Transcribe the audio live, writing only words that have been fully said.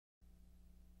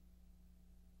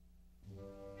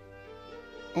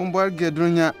Umbor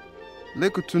gedrunya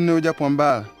leku tunne uja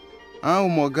pombal.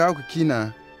 Umoga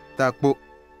kina takpo.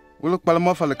 Uluk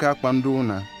palmo falka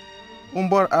kwanduna.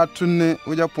 Umbor atunne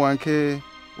uja poanke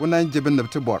una jeben de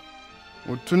tibor.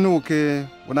 Utunu ke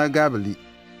una gabali.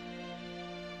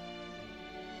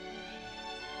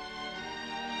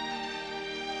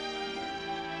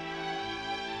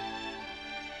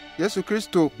 Yesu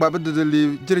Kristo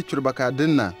kpabedeli jiri churbaka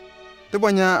dinna.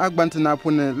 Tibonya agbantina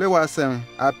pune lewasem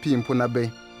api mpuna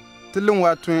be. Tilin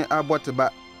watun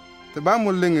abotiba. Tiba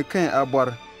mulingi ken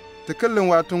abor. Tikilin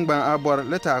watun gban abor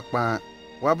leta akpan.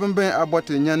 Wabimben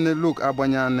aboti nyanne luk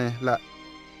abonyane la.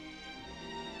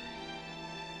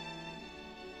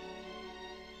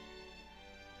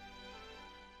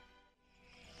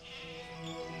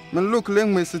 Men luk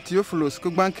ling me Theophilus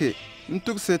kugbanke.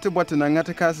 Ntuk se tiboti na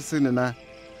ngati kasi sinina.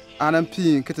 Anam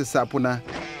pi kete sapuna.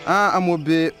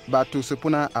 Amobe batu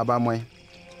sepuna abamoy.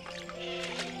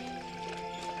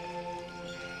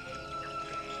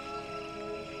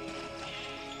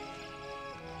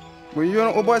 Mu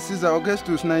yon obo Caesar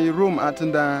Augustus na Rome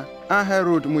atenda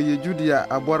Herod mu ye Judea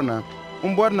aborna.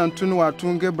 Umborna tunu wa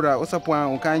tungebra osapwa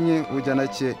ukanye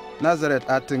ujanache Nazareth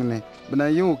atingne. Bina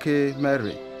yuke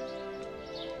Mary.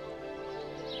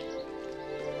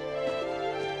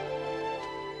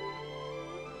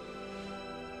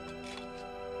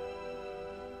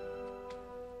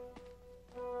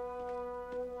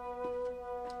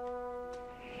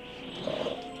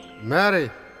 Mary,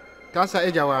 kasa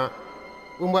ejawa,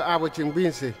 umba abo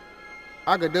chimbinse,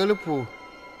 aga delupu,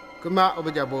 kuma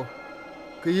obajabo,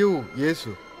 kiyu Yesu.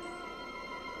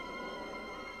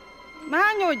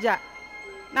 Manyoja,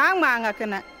 na manga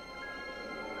kana.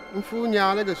 Mfu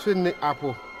nyale ga sunni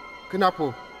apo,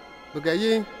 kinapo,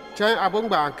 bugayi, chan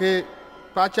abongba ke,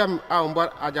 pacham a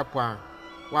umbar ajapwa,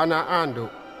 wana ando.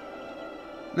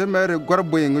 Le Mary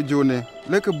gorboye ngujone.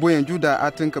 Leke boyen Juda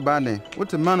atinka bane.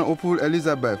 Uti mana opul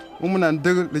Elizabeth. Umuna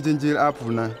ndegel lejinjil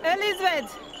apuna.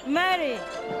 Elizabeth, Mary.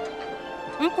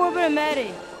 Mpobre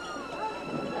Mary.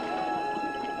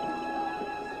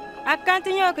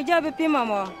 Akanti nyo ke jobe pima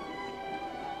mo.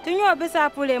 Tunyo bisa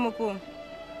pule mupu.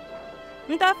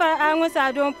 Ntafa angu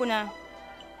sa don puna.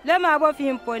 Le ma bo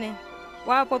fimpo ni.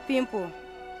 Wa po pimpo.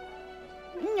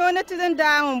 Nyo ne tidin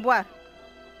da mbwa.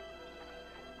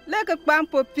 Leke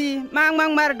kpampo pi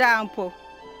mang mar dampo.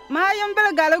 Ma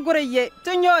yumbel gala gure ye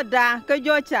tunyo da ke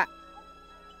jocha.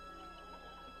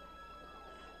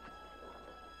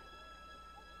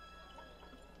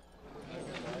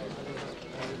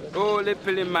 O le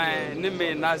pele mai ni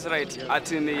me Nazareth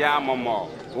atini ya momo.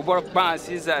 Ubor pan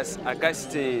Caesars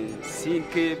Augustine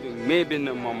sinke maybe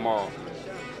no momo.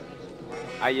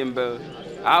 Ayembe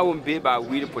awun be ba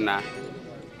wir puna.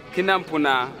 Kinam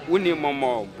puna uni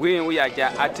momo buen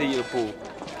uyaja ate yepo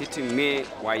kiti me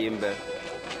wayembe.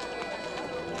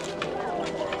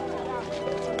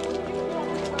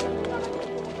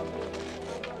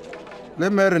 Le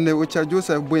Mary ne ucha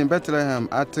Joseph buen Bethlehem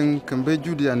atin kembe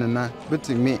Judea na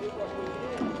beti me.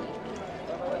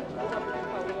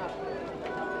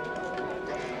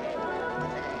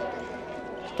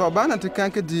 To bana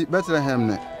tikanke di Bethlehem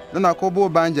ne. Na kobo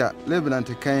banja lebana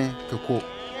tikan keko.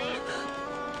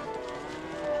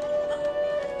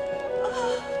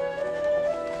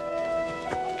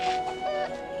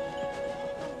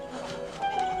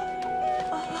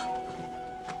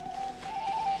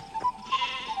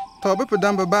 To be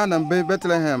pedamba bana be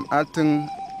Bethlehem atin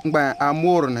ngba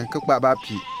amor ne kekpa ba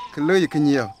pi ke le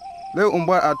yikinye le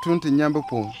umbar atun ti nyambe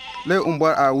po le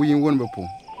umbar a wi won be po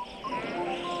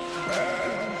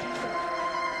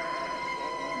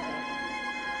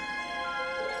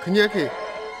Kinyeke,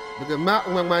 daga ma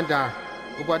umangmanda,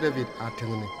 uba David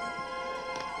atingne.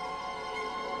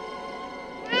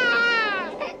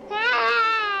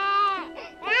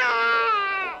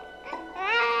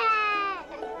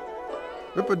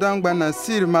 Bepe dangba na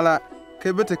sir mala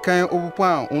ke bete kan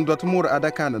obupwa undot mur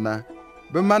adaka na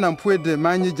be mana mpwede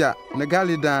manyija na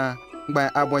galida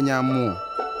ngba abonya mu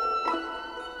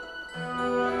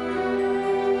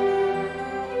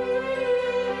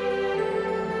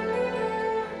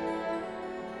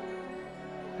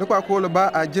Lekwa ko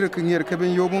ba a jir kinyir ke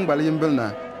ben yobun gbal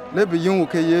yimbilna le bi yinwu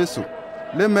ke Yesu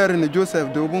le Mary ni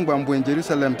Joseph do bun gbambo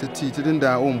Jerusalem ti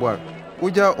dinda ombor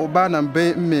uja obana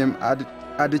be mem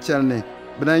adichelne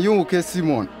bina yungu ke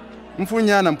Simon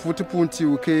mfunya na mputi punti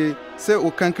uke se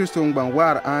ukan Kristo ngban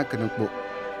war an knikpo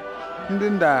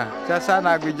ndinda chasa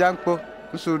na gbijankpo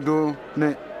kusudo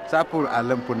ne sapul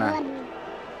alampuna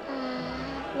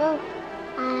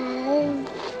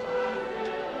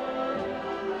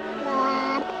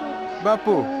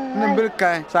bapo nimbil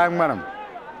kai sang maram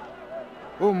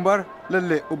umbar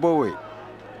lele ubawe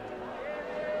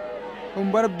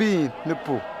umbar bin ne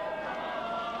po.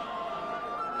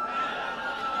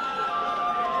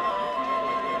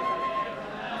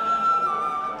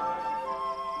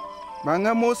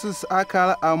 Banga Moses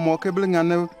akala a mokebel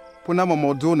ngane puna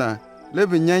momoduna le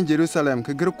binyan Jerusalem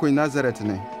ke gir ko Nazareth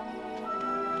ne.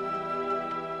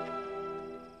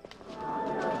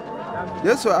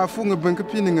 Yesu afunga bank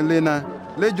pininga lena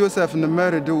le Joseph ne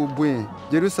Mary de ubwe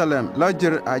Jerusalem la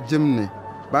jir a jimne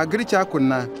ba gircha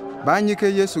kunna ba nyike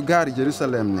Yesu gar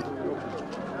Jerusalem ne.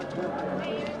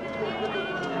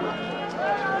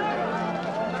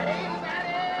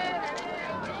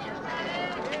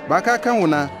 Ba ka kan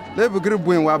wuna le bigir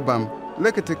buen wa bam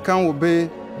le kete kan wo be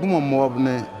bumo mob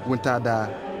ne wuntada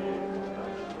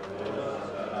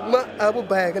ma abu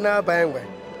baya kana bayan gwa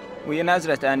Wi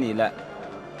Nazareth ani la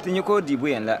tinyi ko dibu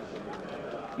yen la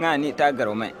ngani ta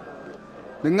garo mai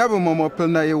de ngabo momo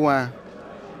pelna yewa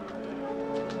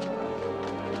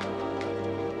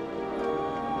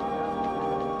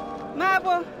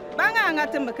Mabo, banga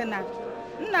ngate mbekena.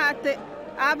 Nate,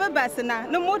 abe basina,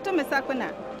 no moto mesakuna.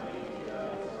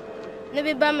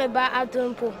 Nebi ba me ba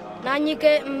atunpo. Na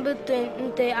nyike mbutun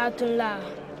nte atun la.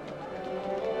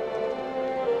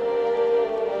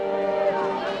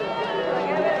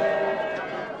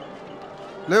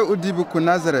 le udibu ku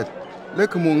Nazareth le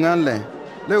kumu nganle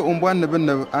le umbwan ne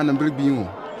ben anambil biu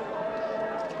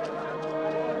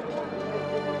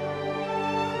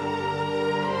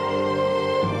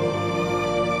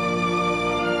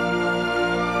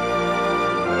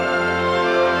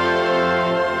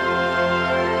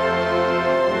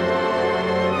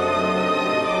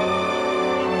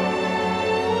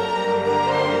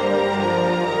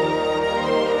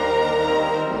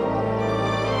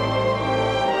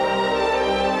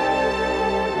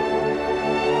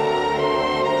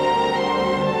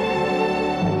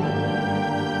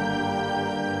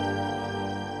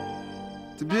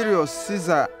Tiberius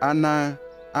Caesar ana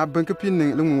abanke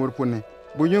pinning lungur pone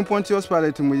buyun Pontius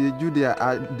Pilate mu Judea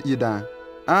a yida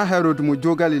a Herod mu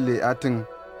jo Galilee atin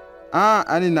a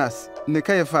Aninas ne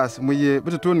Caiaphas mu ye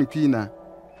betoton pina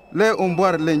le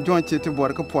umbor len John chete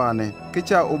bor ka poane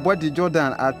kicha obodi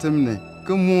Jordan atimne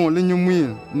ke mu le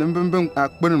nyumuin ne mbembem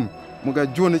akprum mu ga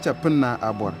jone cha pinna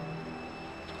abor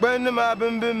ben ma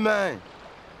bembem mai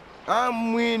a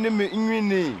mui ne me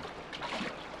nwini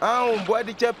a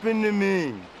umbodi cha pinne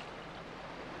me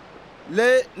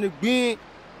le ne gbi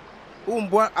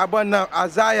umbon abana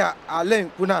azaya alen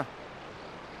kuna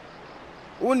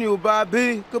uni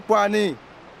ubabi ke poane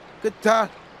ke ta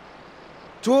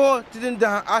to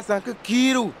tidinda asan ke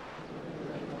kiru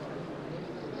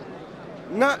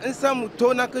na insam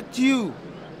to na ke tiu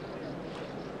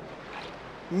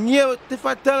nye te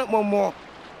fatal momo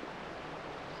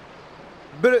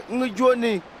ber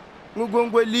ngujoni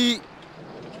ngongweli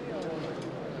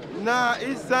na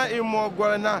isa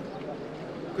imogwana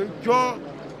ke jon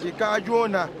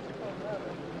ikajona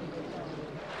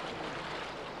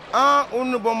a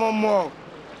unu bomomo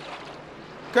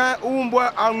ka umbo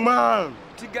angman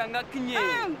tiganga kinye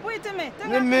Buiteme,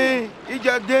 nimi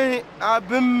ijade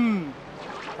abim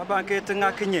Abanke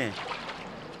tinga kinye.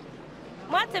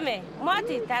 Motime,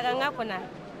 moti tagang'a kuna.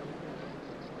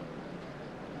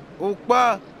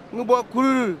 ukpa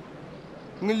ngubokuru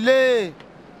ngile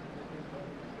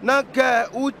naka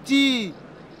uti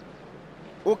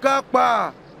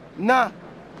ukapa na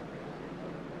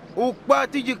ukpa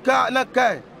tijika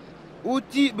naka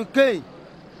uti bikei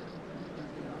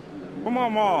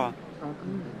Momo.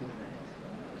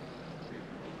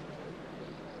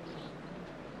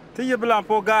 Tiye blan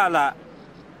po gala.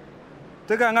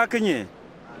 Tiga nga kinye.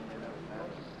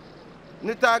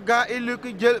 nitaga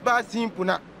iluki jel ba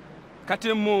simpuna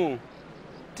katemu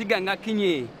tiganga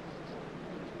kinye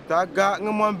taga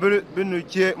ngomon bil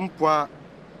binuche mpwa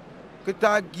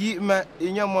kita gi ma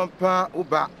inyamon pa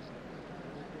uba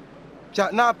cha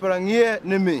na prangie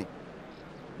nimi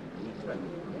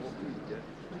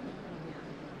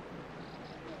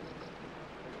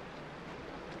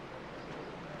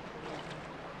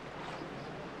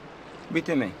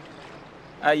biteme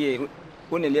aye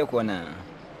unele ko na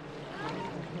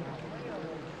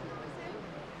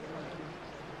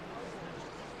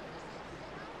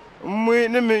mwe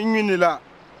nimi nyini la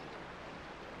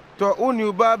to uni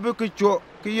uba bikicho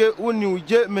kiye uni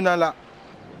uje minala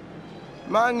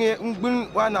mange ngbin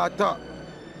wana ta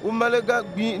umalega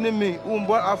gbi nimi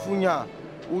umbo afunya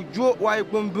ujo wa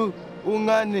ikumbu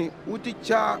ungani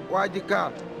uticha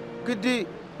wajika kidi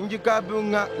njika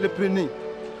bunga lepini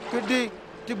kidi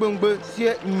tigbongbe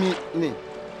sie mi ni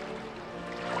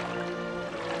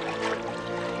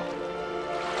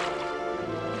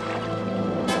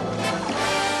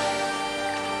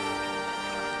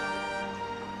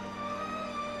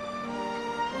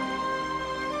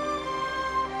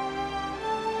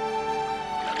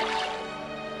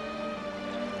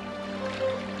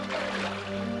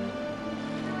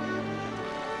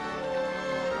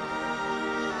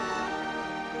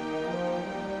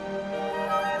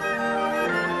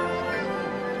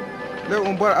le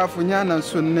umbor afunya nan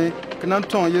sunne knan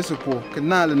ton Yesu po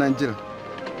knal nan jil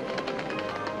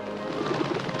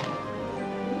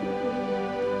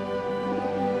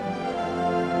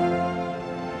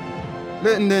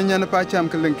le ne nyan pa cham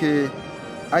klinke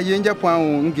ayenja pwan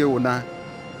nge wona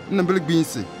nbil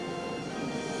gbinsi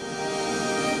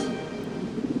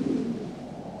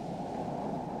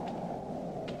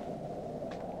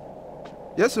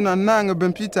Yesu na nang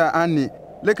ben Peter ani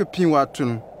leke pin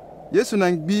watun Yesu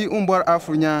na gbi umbor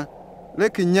afunya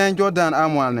leke nyan Jordan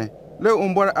amwane le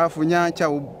umbor afunya cha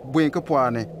buen ke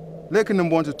poane leke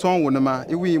nbon to ton wonama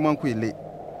iwi man kwele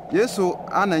Yesu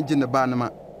anan jin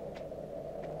banama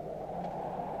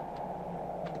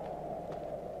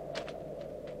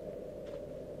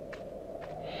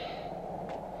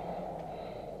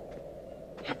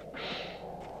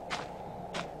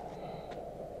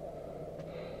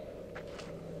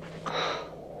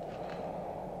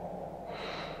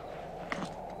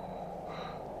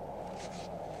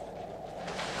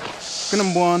Kena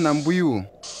bon na mbuyu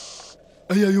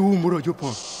aya yo moro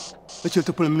jopo ache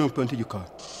to pole mino pante juka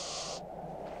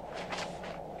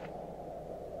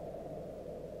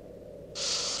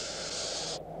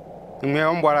ngme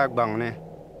on bora gbang ne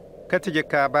katije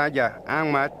ka baja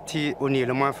an ma ti oni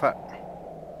le mafa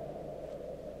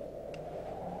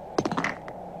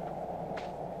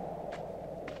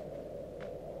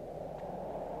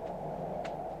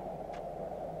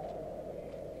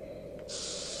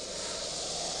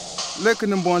leke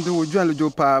ni bon de wo jwan le jo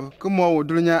pa ko mo wo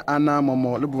dunya ana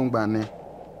momo le bungbane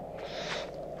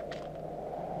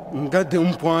ngade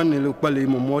mpwane le kwale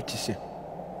momo tise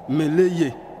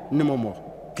meleye ni momo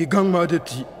ki gangma de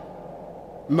ti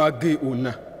mage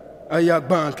ona aya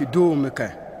bank do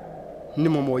meka ni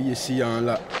momo yesi yan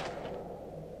la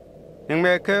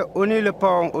ngme ke oni le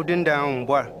pon odinda on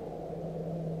bwa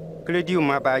kredi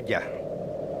ma baja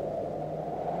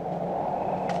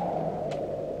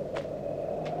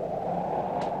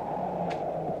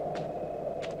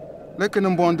leke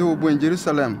ni bon de wo buen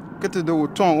Jerusalem kete de wo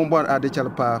ton umbor ade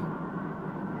chalpa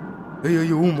aya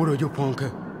yo moro joponka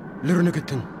lerne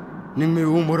ketin ningme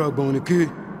wo moro gbon ke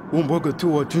wo mboga to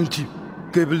wa tunti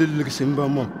ke bilil simba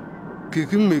mom ke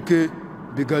kingme ke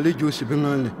bigale josi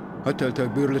bengale hatta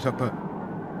birle tapa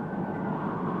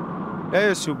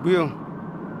subiyo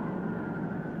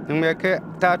ngme ke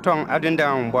ta ton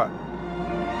adinda on bwa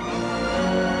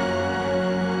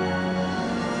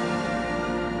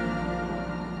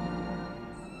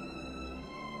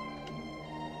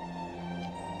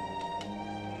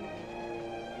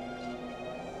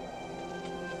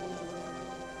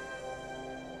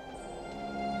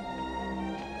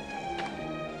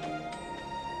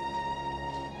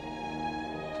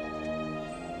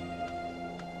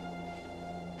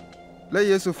le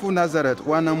Yesu fu Nazareth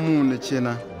wana mun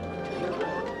chena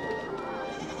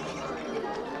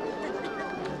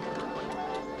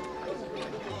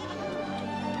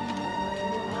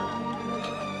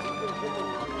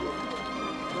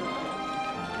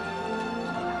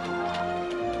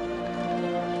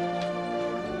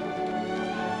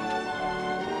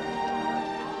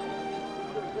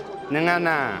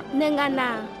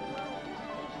Nengana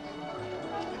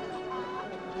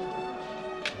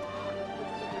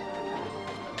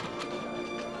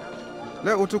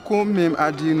le utuku mem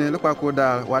adine le kwa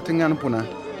koda watingan puna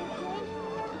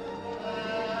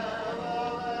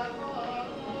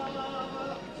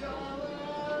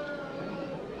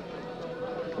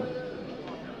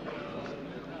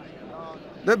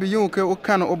le bi yun ke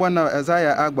ukan obana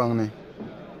Isaiah agbang ne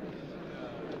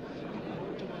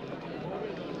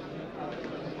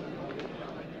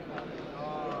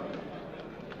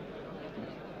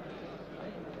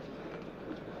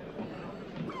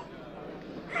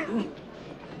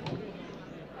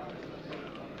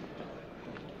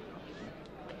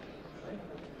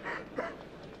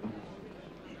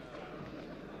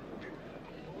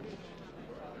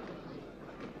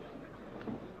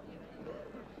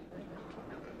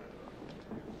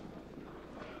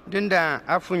dinda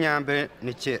afunya be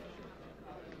ni che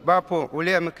bapo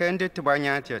ule me kende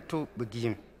tibanya te tu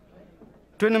bigim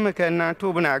tuni me ken na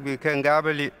tu bna gbi ken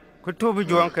gabali ku tu bu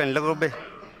jon ken lugbe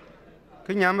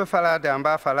ku nyam fala da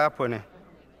ba fala pone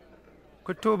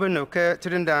ku tu bu no ke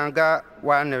trinda ga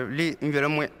wa ne li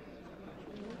nyeramwe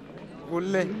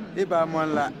ulle iba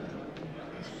monla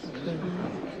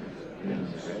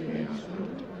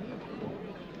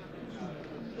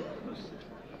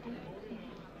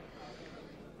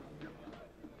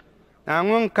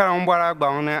angun kan bora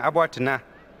gbang ne abotina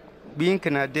bin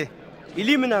kana de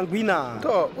ilimina gwina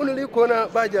to unuli kona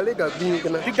baja le ga bin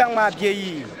kana digang ma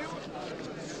bieyi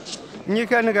ni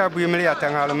kan ga bu mi ya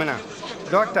tangal mina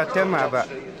doctor tema ba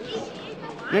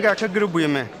Nega ka girbu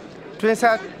me. Twin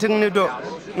sa tingni do.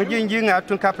 Ngin jinga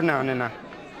tun kapna ne na.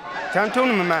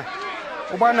 Chantun mama.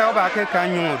 Uba na oba ke kan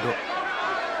nyudo.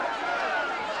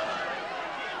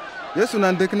 Yesu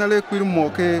nan dekna le kwir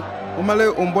moke umale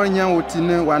umbor nya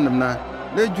wotine wanamna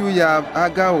le ju ya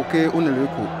aga oke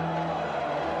uneleku.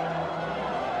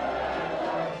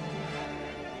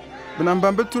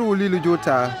 Binamba beturu wuli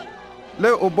jota le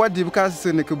obo dibka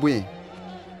sene ke buen.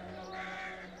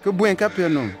 Ke buen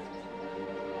kapenum.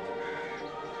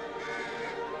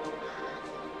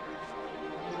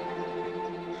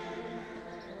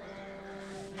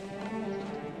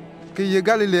 Ke ye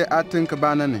Galile atin ke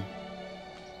banane.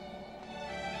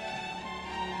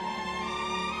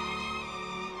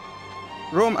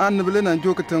 Rome an nibele nan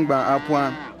joke tengba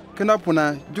apwa kena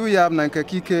puna ju yab nan ka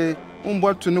kike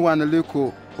umbo tuni wana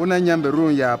leko una nyambe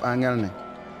ron yab angelne.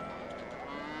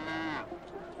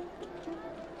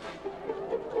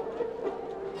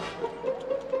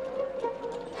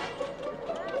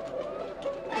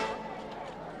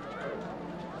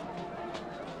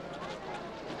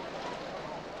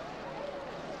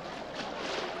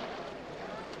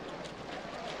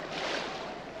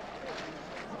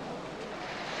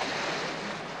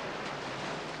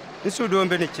 Isu do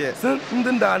mbene che.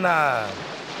 Ndinda na.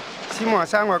 Simon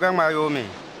sangwa gang ma yo me.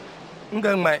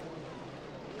 Ngang mai.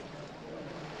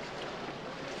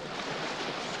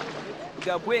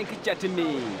 Ga buen ki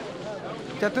chatimi.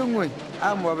 Chatungwe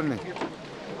amobne.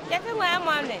 Chatungwe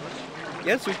amone.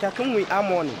 Yesu chatungwe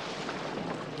amone.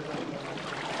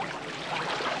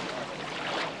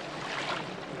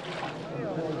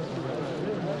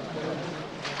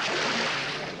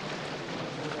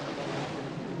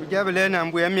 Jabele na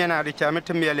mbuya miana de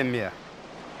chamete miele mia.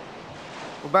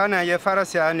 Ubana ye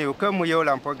farasiani ukamu yo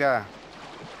lampoga.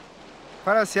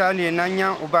 Farasiani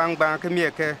nanya ubangba ke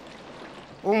mieke.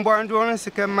 Umbwandu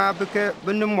sike mabike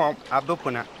binmo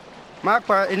abupuna.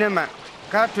 Makwa inema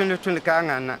ka tunu ka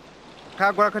ngana.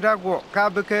 Ka gwa kadagwo ka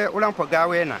bike ulampoga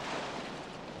wena.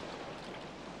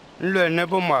 Nlo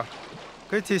nebumo.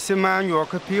 Kiti sima nyo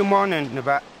ke pi morning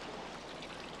neba.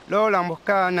 Lola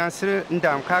muka nasir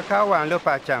ndam kaka wan lo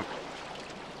pacham.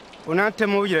 Unante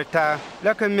mu yirta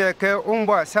la ke meke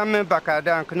umbo samme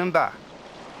bakadan knamba.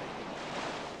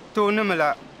 To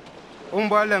numela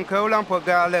umbo len ke ulan po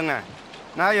galenga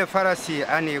na ye farasi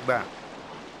anigba.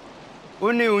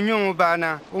 Uni unyung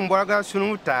bana umbo ga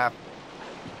sunu ta.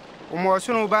 Umo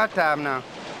sunu ba tamna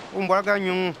umbo ga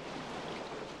nyung.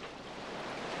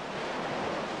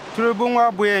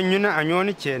 Turubungwa buye nyuna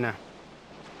anyoni chena.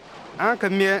 Anka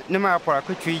mie ne ma pora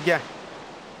ku twija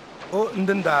O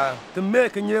ndinda te me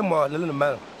ke nye mo le le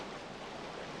mal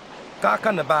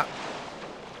ka na ba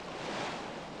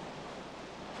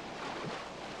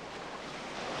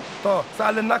to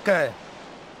sale naka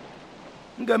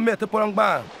nga me te porang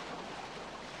ba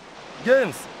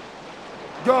James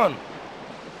John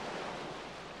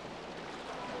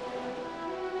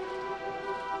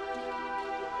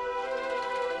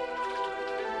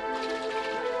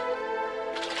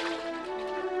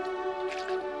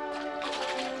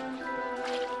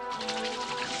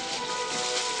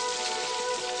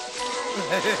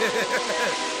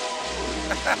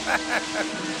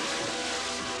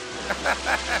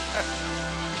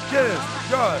Yes,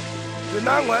 John. You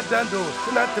know what I do?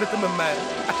 You not treat me man.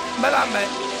 Malame.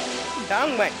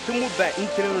 dang mai tumu ba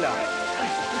intrela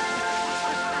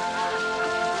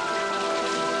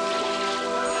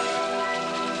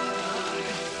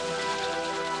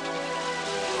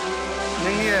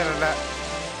Nengiera.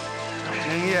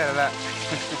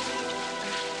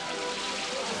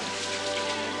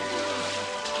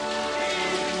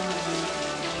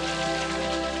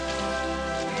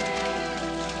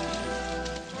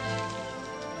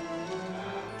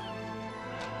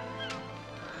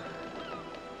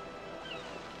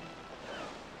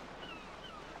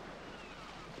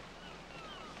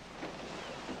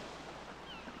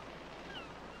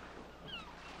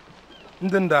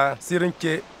 Ndinda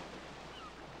sirinche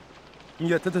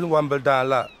nyetete wambel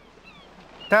dala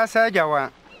Ta sa jawa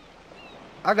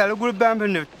agal gulbambe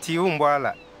ne ti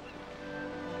umbwala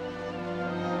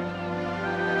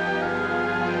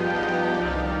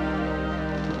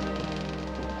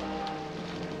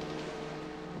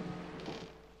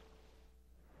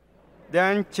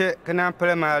dan che kana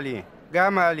mali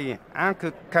ga mali an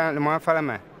ka kan ma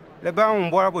falama le ba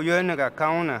umbwa bo yene ga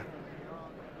kauna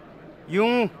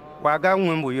yung waga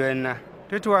ngumbu yena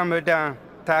tetwa meda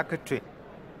takatwe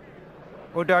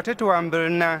oda tetwa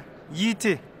mbirna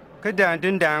yiti kada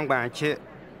dindan gbanche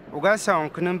uga saun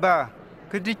kunba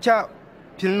kadicha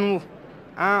pinu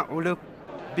a ule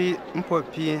bi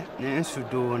mpopi ne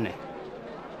sudone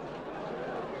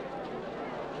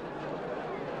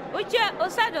Uche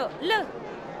osado le.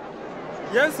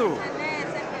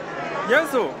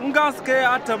 Yesu ngaske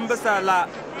atam besala.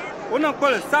 Unang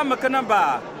kol sama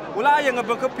kanamba. Ula yang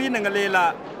bakapi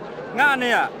nangalela.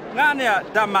 Ngania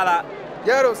damala.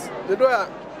 Yaros, de doya.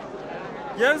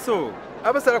 Yesu.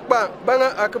 Abasara kpa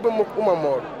bana akabe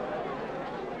umamor.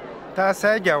 Ta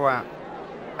sajawa.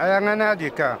 Ayangana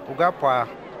dika ugapwa.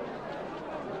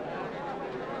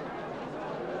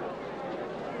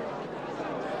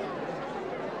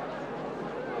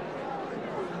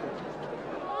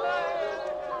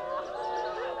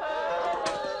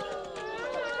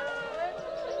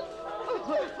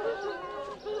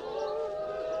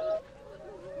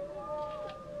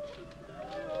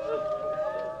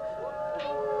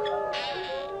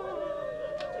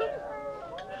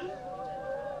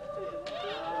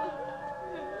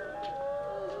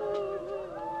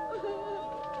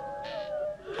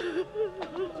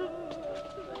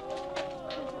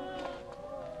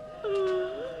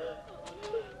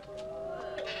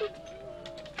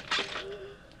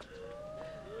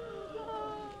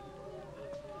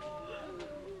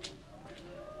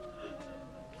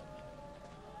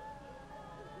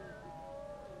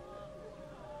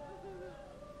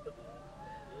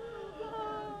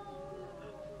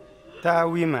 Ta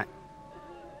wima.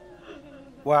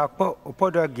 Wa po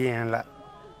opodo gen la.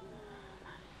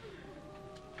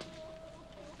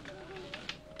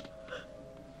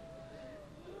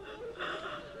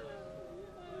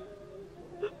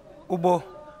 Ubo.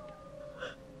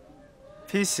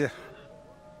 Fils.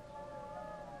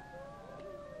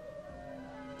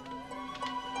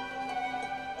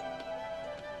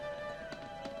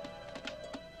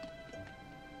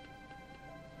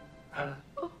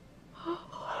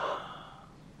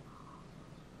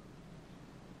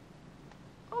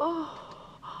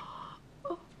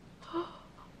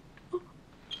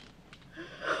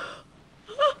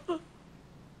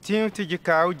 Tiyo tiji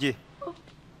kauji.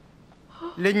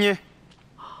 Lenye.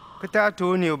 Kata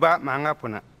tu ni uba manga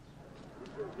puna.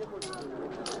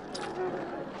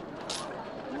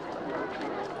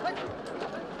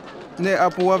 Ne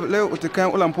apuwa le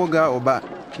utikan ulampo ga oba.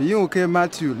 Yin uke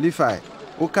Matthew Levi.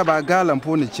 Ukaba ga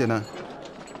lampo ni chena.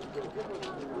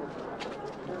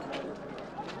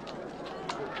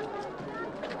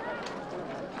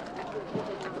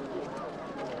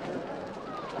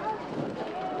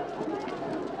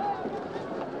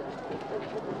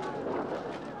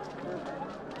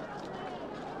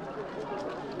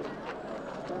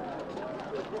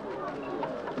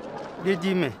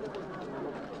 Didime.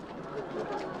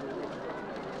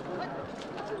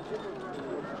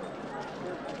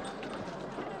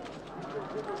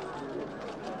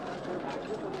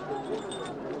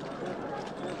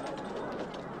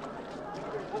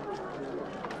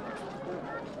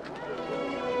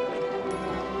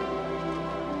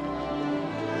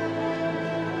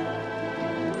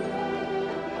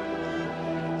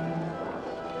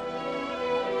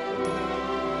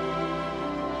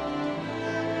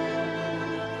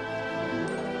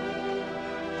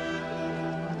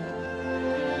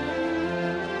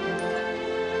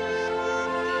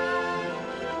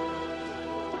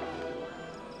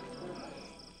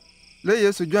 Le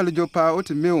Yesu jwal jo pa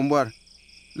oti me umbwar.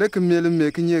 Le kemele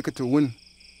me kinye kete wun.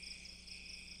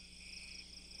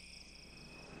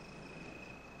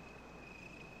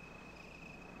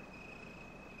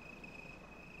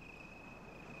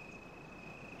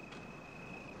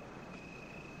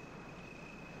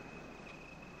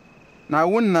 Na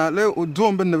wun na le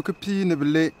udom ben ne kepi ne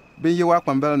bele ben ye wa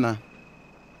kwambel na.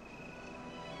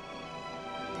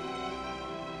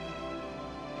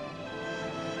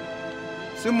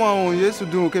 Simon Yesu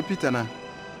dun ke Peter na.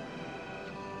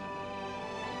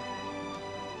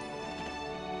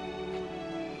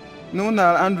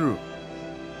 Nuna Andrew.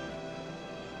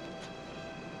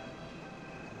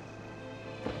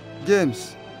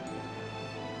 James.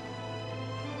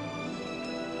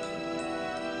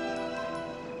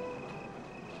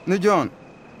 Ne John.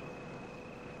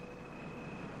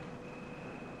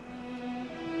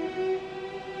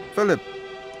 Philip.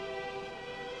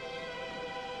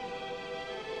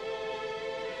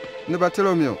 Ne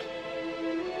Bartholomew.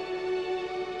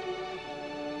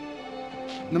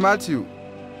 Ne Matthew.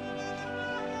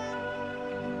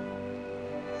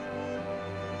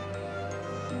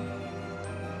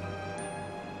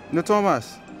 Ne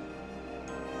Thomas.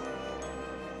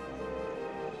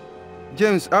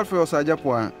 James Alphaeus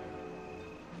Ajapoa.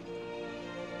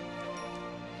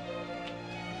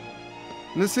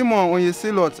 Ne Simon onye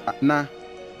Silot na.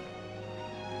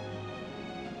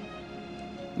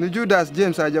 Ne Judas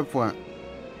James Ajapoa.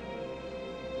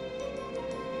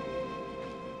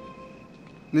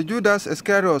 Ne Judas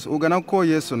Iscariot ugana ko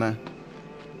Yesu na.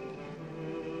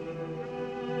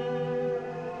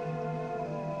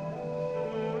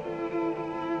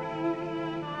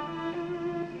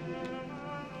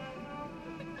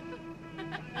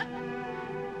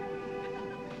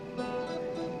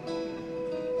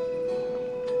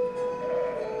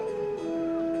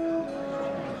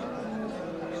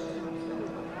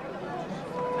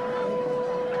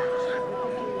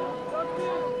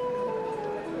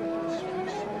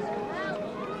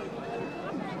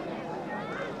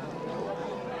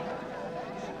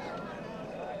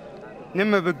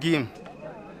 Nimma begim.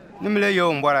 Nimle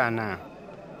yo mbora na.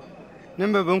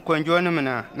 Nimma bun konjo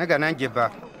nimna na ganan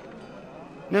jeba.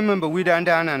 Nimma be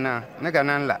widanda na na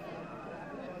ganan la.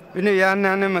 Bini ya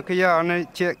na nimma ke ya na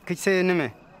che ke se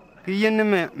nimme. Ke yin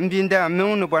nimme mbinda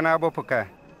mu no bona bo poka.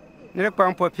 Nire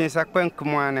kwan po pin sakpan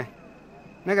kumwane.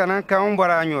 Na ganan ka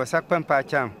mbora nyo sakpan pa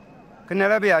cham. Ke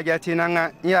nela be ya jati na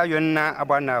nga ya yonna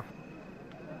abana.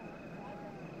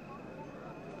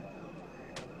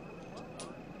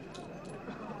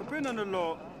 Kapina no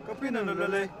lo, kapina no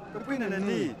lele, kapina no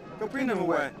ni, kapina no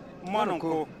we,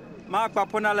 mononko. Ma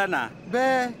kpapona lana.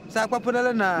 Be, sa kpapona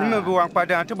lana. Ni me bu wan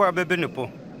kpada to bo bebe ne po.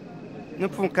 Ne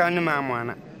fun kan ni ma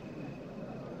mwana.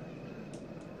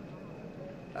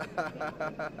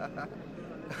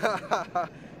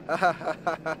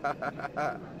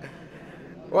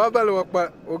 Wabal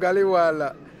wakpa ugali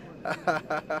wala.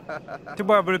 To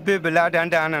bo bebe la dan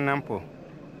dan nan po.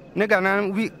 Ne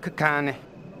ganan wi kakane.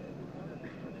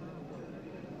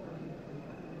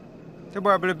 To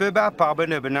bo bebe ba pa be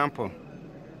ne benan po.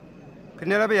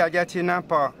 Kenela be ya jati na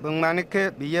pa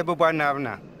bangmanike be ye bo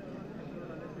navna.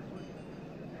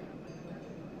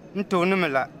 Nto ne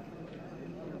mela.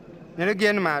 Ne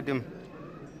gen madum.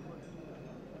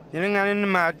 Ne ngani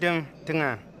madum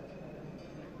tinga.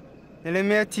 Ne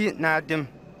meti nadim.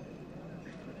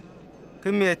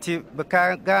 Kemeti be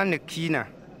ka ga ne kina.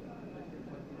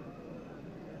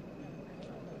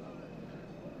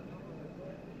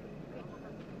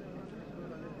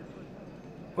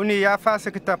 Uni ya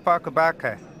fasa kita pak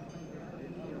baka.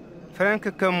 Frank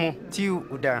kamu tiu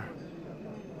uda.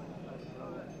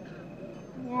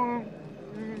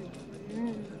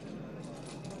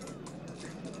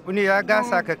 Uni ya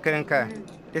gasa ka kenka.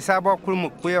 De sabo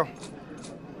kulmu kuyo.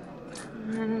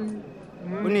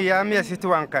 Uni ya mi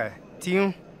situanka.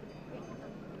 Tiu.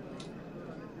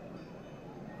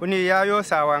 Uni ya yo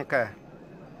sawanka.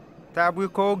 Tabu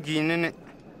ko ginene.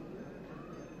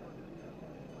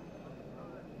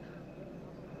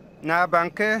 Na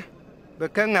banke be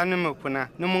kan ngani mupuna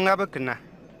numunga bekna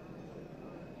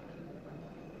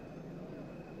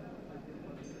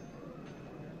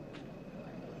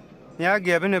ya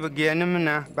gebe ne be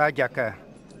nimna ba jaka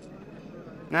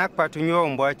na kpatu nyo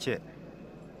mboche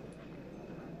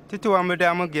titu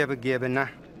amda mo gebe na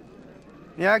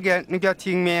ya ge ni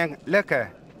gati me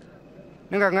leka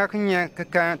nga ngaknya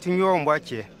kaka tunyo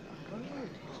mboche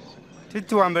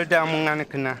titu amda mo ngani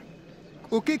kna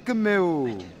Ukikmeo.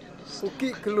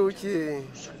 Uki kluchi.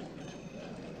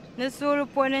 Ne sulu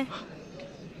pone.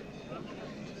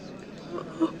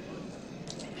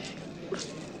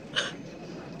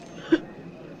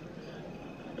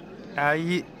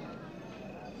 Ayi.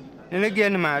 Ne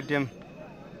gen madem.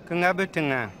 Kanga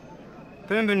betinga.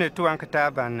 Pembe ne tuan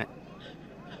kataban.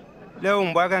 Le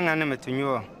umbaga ngane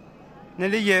metunyo. Ne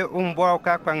liye umbo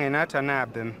ka kwangena tana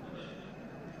abem.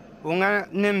 Unga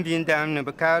nembindam ne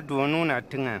beka duonu na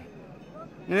tinga.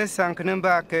 Ne sank ne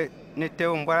ba ke ne te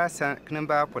umbara sank ne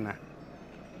ba puna.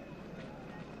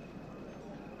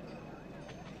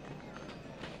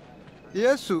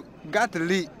 Yesu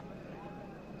gatli.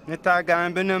 Ne ta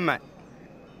gambe ne ma.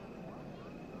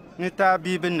 Ne ta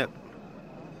bi bene.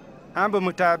 Ambe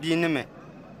muta bi ne me.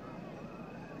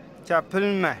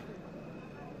 Chapel ma.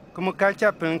 Kuma ka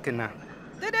chapel kina.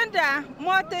 Didn't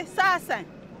mote sasan.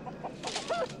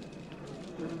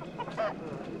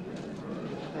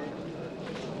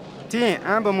 Ti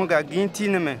ambe mu ga ginti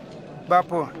ne me.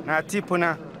 Bapo na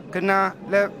tipuna kina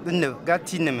le bene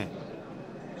gati ne me.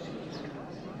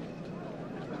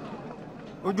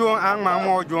 Ujo an ma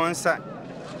mo jo nsa.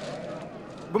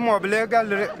 Bu mo bele ga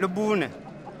le bune.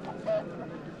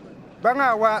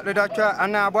 Banga wa le da cha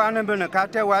ana bwa ne bene ka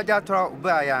te wa ja tro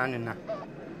ba ya ne na.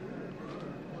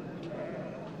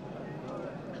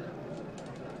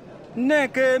 Ne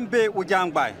ke mbe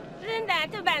ujangbai. Rinda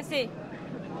tu bansi.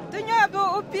 Tunyo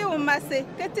bu upi umase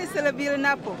keti selebil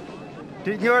napo.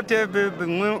 Ti nyote be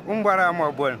umbara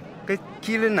mo bol. Ke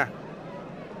kilina.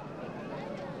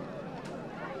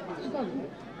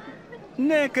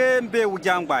 Ne ke mbe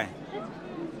ujangbai.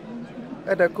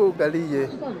 Ada ko galiye.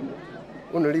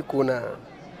 Unuli kuna.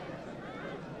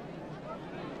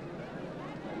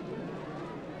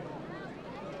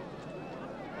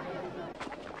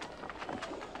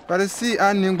 Parisi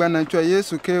an ningba na chwa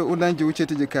Yesu ke udanji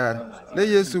ucheti jikar. Le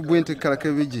Yesu buinte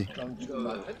kalakaviji.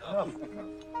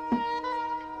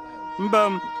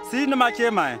 Mbam, si na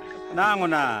mache mai, na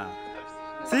ngona.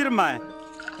 Sir mai,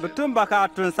 betum baka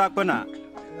atun sakuna.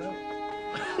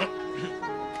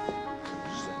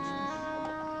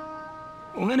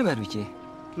 Ungana baruche.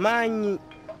 Manyi.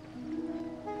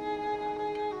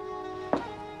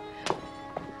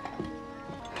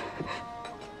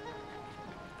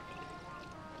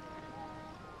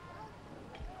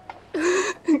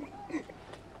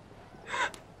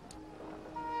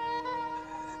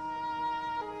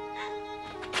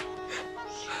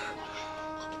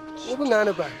 bu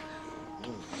ngana ba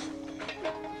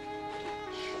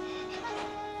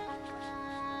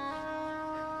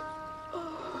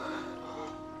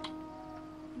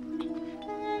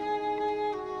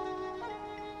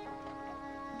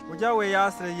Ujawe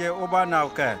yasre ye oba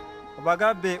nauka.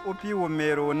 Obaga be upi wo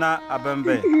mero na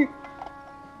abambe.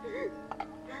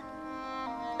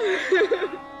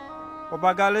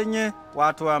 Obaga lenye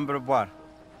watu ambrboar.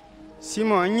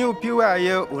 Simon nyi upi wa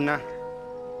ye una.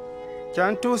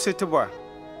 Chantu sitwa.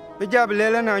 Bijab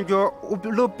lele na jo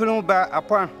lupun ba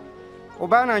apwan.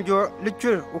 Oba na jo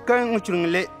lichur ukan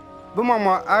uchungle.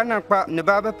 Bumamo ana kwa ne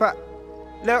baba pa.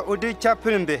 Le odi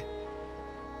chapimbe.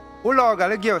 Ulo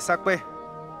gale gyo sakwe.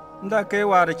 Nda ke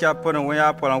wari chapon wo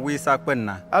ya pon wi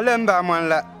sakpenna. Alemba man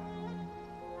la.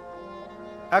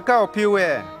 Aka opi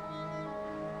we.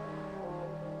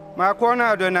 Ma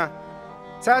kona dona.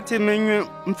 Sati menyu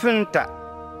mfinta.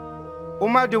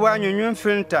 Uma di wa nyu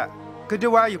mfinta. Kidi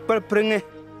wa yipel pringe.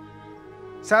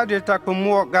 Sadi takpo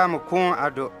mo gam kon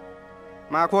ado.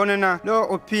 Ma kona na lo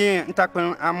opi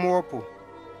ntakpen amopo.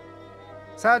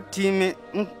 Sati mi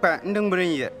nkpa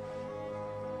ndingbrin ye.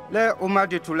 Le uma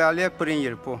di tula le prin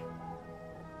yirpo.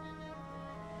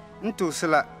 Ntu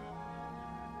sila.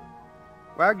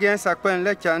 Wa gen sakpen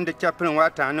le chan de chaprin wa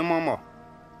tan momo.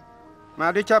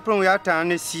 Ma de chaprin wa tan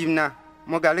ne sivna.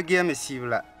 Mo gal ge me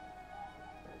sivla.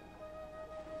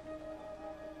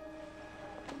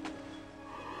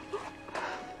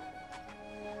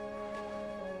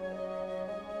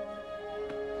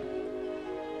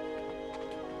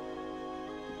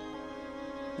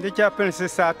 De chaprin se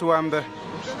satu ambe.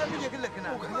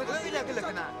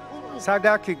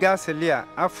 Saga ki gaselia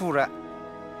afura.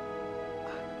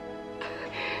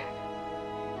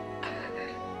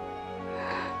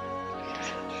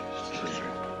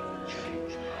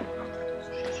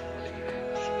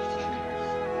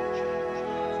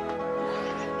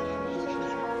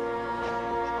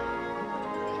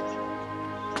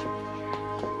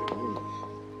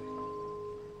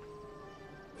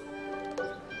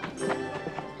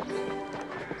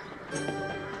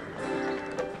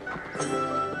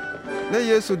 Le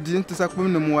Yesu din ti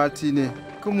sakpum ni muwati ne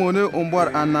kumone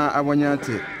ombor ana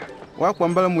abonyate wa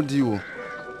kwambala mudiwo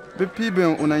bipi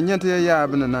ben una nyante ya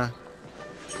abnana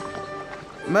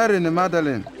Mary ne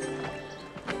Magdalene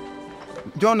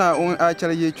Jona on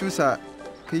achara ye chusa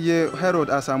ke ye Herod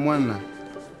asamwana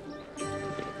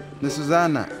ne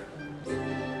Susanna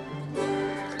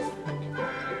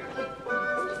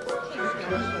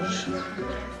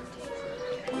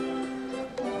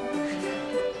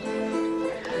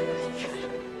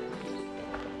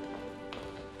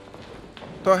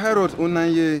to Herod unan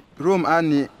ye Rome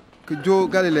ani ke jo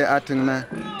Galile atingna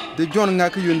de John nga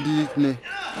ke yundi ne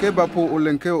ke bapo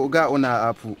ulenke uga una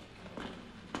apu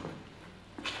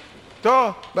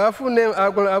to ba fu ne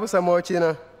agol abu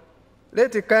samochina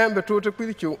leti kan betutu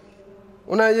kwirchu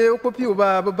una ye ukupi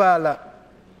uba babala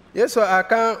yeso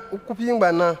akan ukupi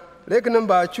ngbana lekenen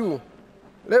ba chu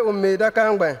le umeda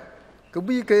kan gba ke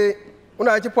bi ke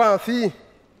una chi pwan fi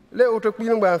le utukpi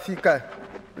ngba fi ka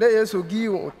le yeso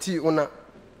giu ti una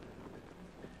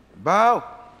Bao.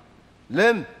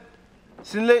 Lem.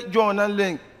 Sinle John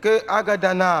len ke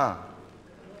agadana.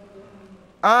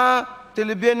 A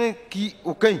telebene ki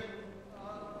okai.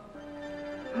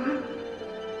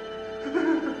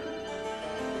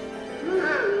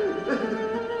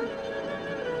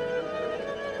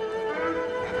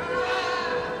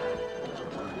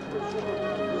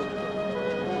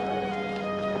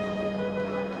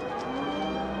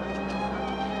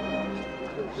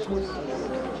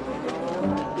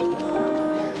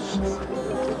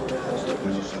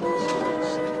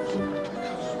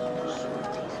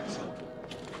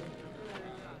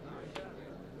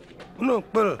 Uno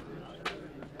pel.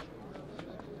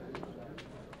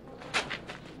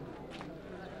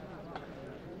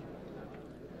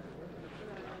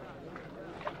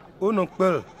 Uno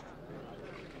pel.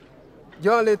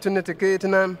 John le tunete ke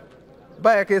tanam.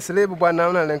 Ba ke slebe bwa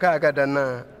na na lenka aga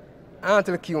dana.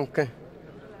 Antel kiunke.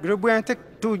 Grubwen te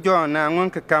tu John na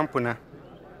ngon ke kampuna.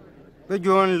 Be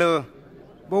John le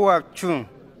bo wa chung.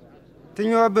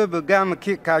 Tinyo be gam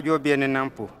ki ka jo be ne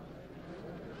nampo.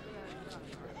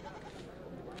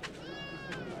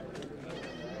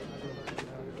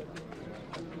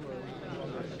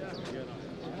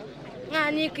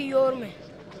 Ngani ki yorme.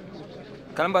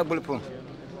 Kalamba bulpum.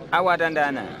 Awa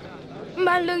dandana.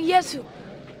 Mbalu Yesu.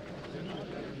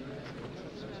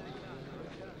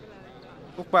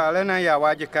 Ukpale na ya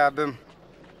waje kabim.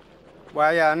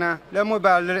 Waya na le mo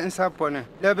ba le nsapone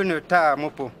le binu ta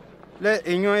mopo. Le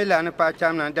inyo ila na pa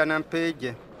cham na danan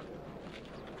peje.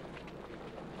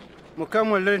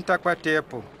 Mukamo le ntakwa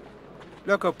tepo.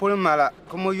 le ko pul mala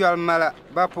ko mu yol mala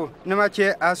bapo ne ma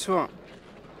che aso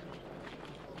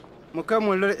mu ka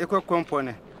mu le ko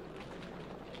kompone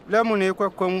le mu ne ko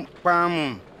kom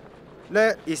pam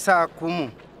le isa kumu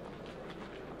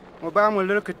mu ba mu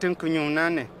le kitin kunyum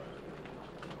nane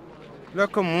le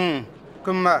ko mu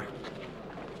kuma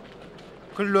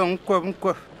ko long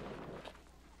ko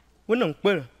wunang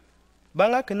pul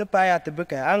banga kene pa ya te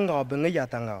beka anga benga ya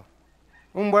tanga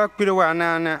umba kpiri wa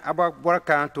nana aba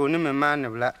borka to ni me man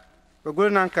bla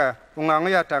bugul nanka unga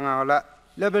ya tanga la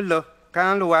lebelo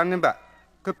kan lu wan ba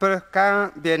ke per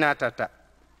kan be na tata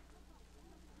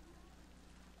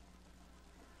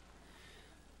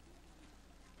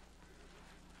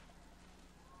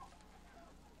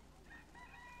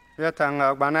ya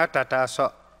tanga bana tata so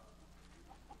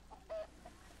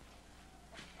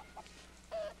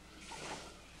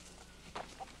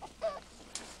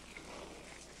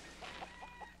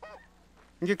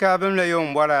Njika bim le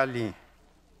yom bora li.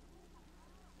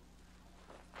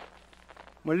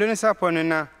 Mulun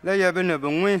saponina le yebene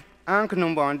bungwe ank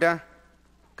num bonda.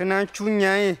 Kana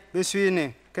chunyai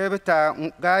beswine kebeta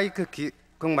gai kiki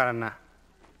kungbarana.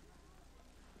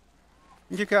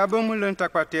 Njika bim mulun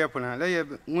takwate puna le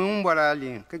yeb ngum bora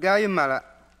li ke gai mala.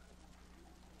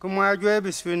 Kuma jwe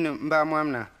beswine mba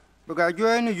mwamna. Buga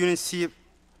jwe ni yunisi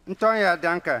nton ya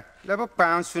danka le ba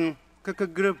pansun ke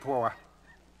grepoa.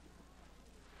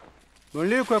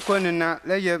 Bonli kwa konina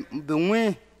le ye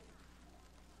bungwe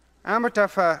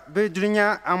amatafa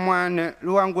bedrinya amwane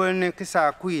luangwene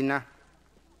kisa kuina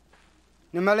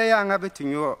ni male ya nga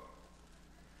betinyo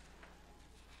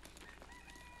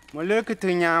mole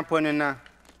kitinya ponina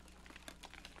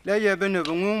le ye bene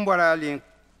bungwe mbora li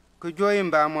ku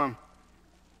joyimba mom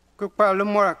ku palu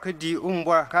mora kedi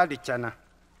umbora kadi chana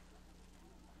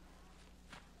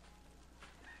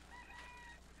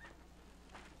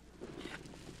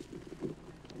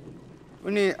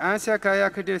Uni ansa kaya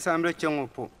kede samre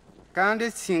chengupo.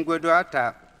 Kande singwedo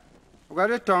ata.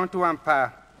 Ugale tong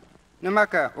tuampa.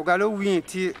 Nemaka ugale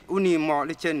winti uni mo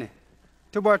lichene.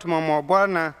 Tubot momo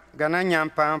borna gana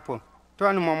nyampa ampo.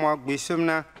 Tuan momo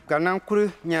gwisumna gana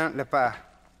kuru nyan lepa.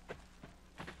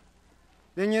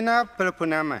 Lenyina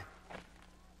pelpunama.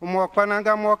 Umo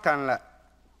kwananga mo kanla.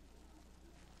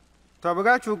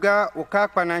 Tobaga chuga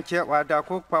ukakwananche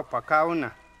wadako kwa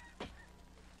pakauna.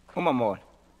 Umamol.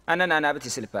 Ana na abiti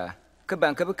silpa ka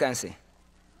banka bi kanse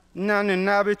na ni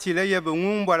na abiti le ye bu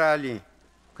ngum borali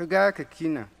ka ga ka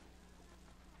kina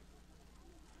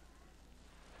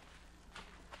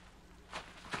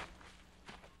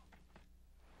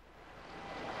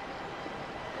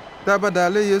Tabada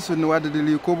le Yesu ni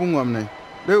wadili ko bu ngomne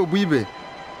le obuibe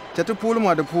chatu pulu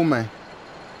mo de puma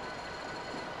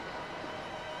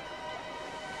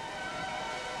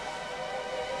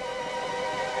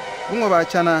bungo ba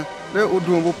chana le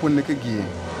odumbo punne ke gie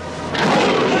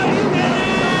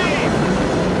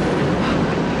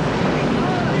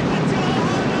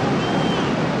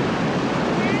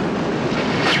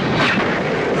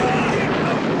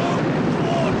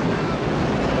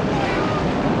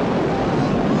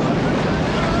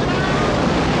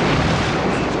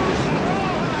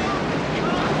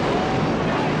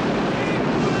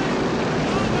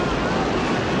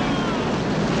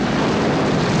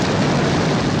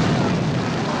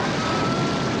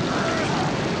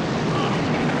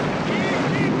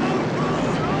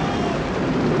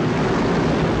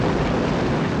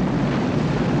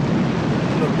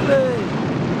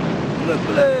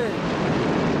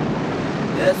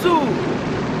Yesu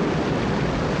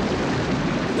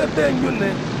ga ben yunne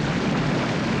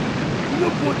ñu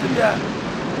putin ya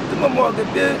tuma mo ga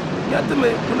be ya tuma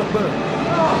kuna ba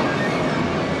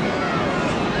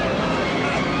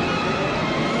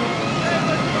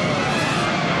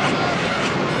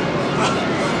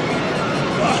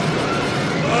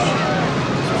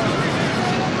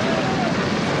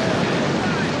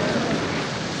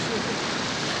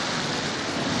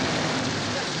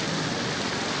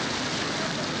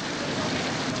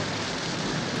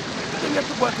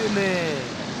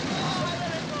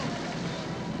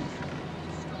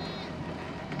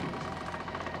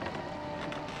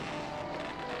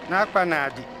na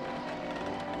panadi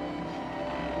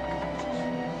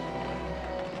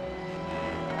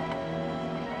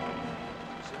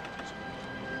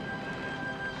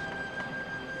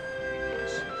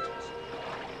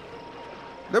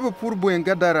Lebo purbo en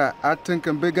gadara atin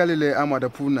kan be Galile amada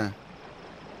puna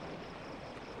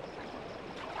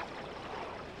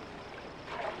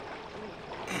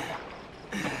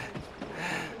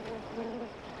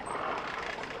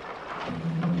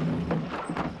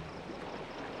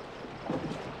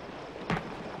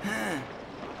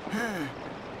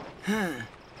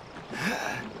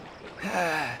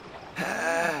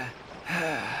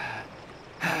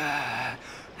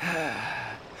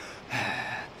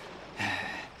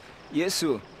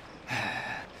Yesu.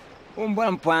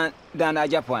 Bɔl pɔn dana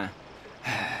ja pɔn.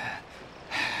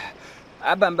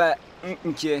 Abamba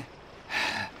nche.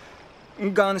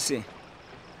 Nganse.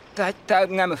 Ta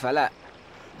ngame fala.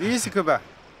 Isikaba.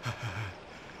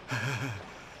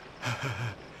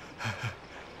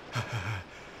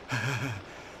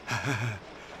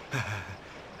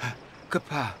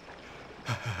 Kapa.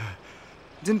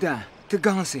 Dinda te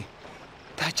ganse.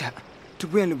 Tacha. Tu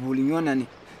buen le buli nyonani.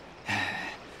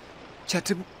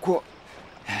 Chat ko.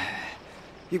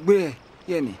 Igbe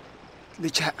yeni.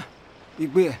 Licha.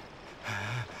 Igbe.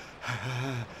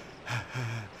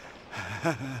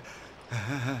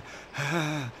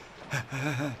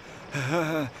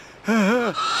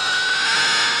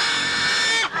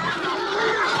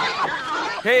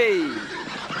 Hey,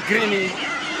 Greenie.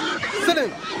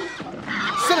 Sitting.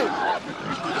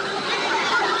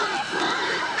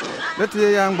 Let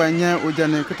ye young banya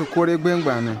ujane to kore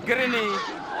gbengbane. Greenie.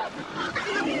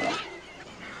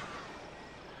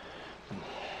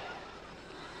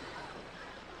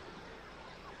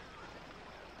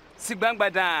 Si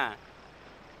bangbada.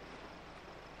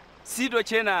 Si do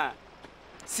chena.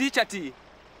 Si chati.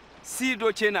 Si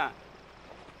do chena.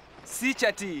 Si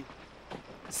chati.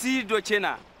 Si do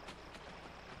chena.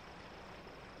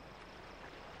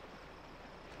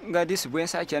 Nga disi buen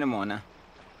sa chene mona.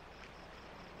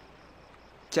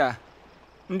 Cha.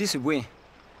 Ndisi buen.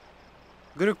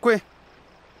 Grikwe.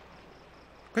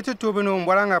 Kete tobe no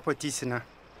mbaranga potisina.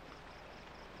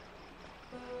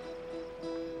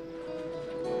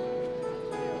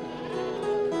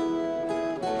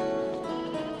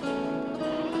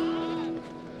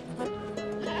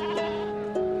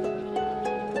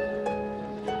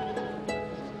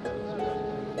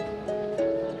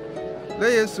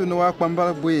 Le Yesu no wa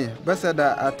kpambal bui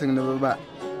basada ating ne baba.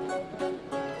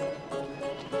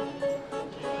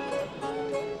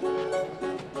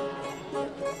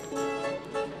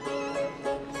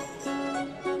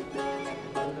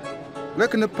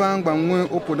 Lekne pang bang ngwe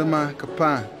opodama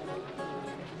kapa.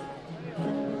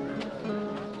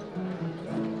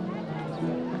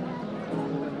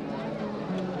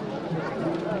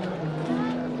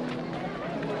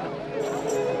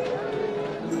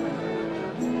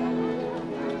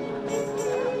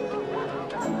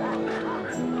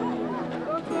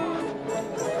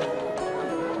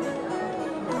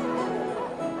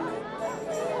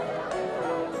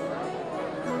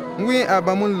 Ngwe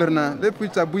abamun lerna le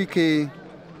puita buike.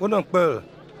 Wonong pel.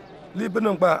 Li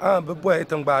benong ba an be boy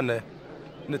itang ba ne.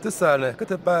 Ne tsa ne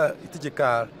kete ba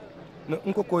itijikar. Ne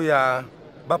nkoko ya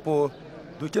bapo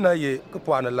du chena ye ko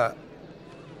pwana la.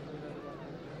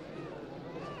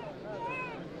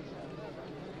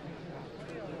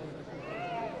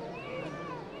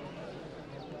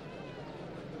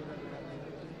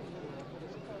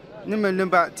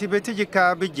 Nimba tibetiji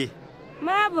ka biji.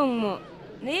 Ma bungmo.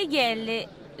 Ni gelle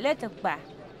letukpa.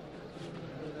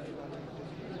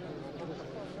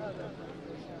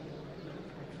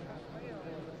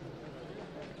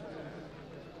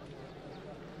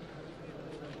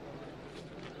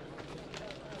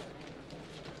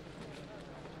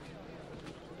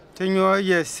 Tenyo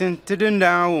ye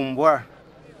sintidinda umbwa.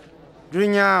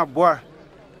 Dunya bwa.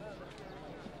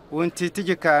 Wonti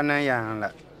tiji ka na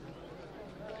yanla.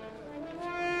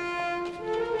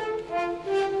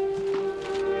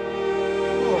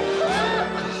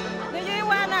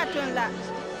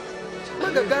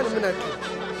 Magagana minatu.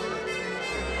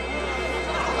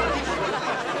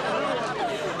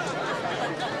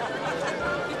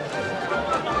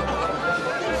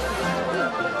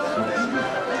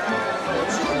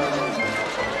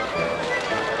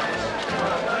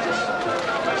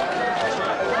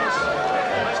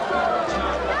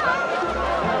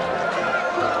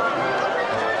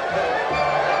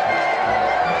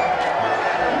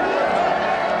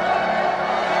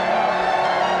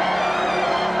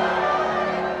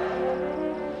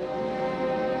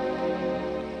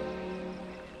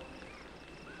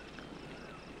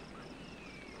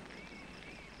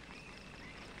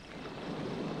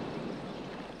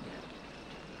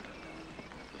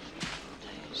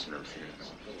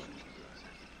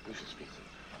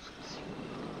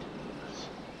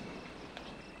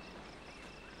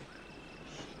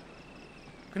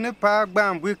 Kene pa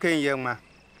gbam buike yema.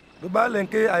 Be ba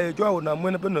lenke ay jo na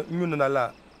mwene beno nyunu na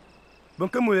la.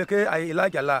 Bonke muleke ay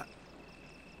ilaja la.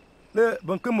 Le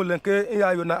bonke mulenke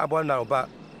ya yo na abwa na ba.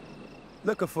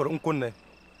 Le ke for nkunne.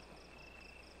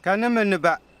 Kana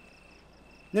menba.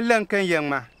 Ni lenken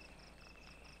yema.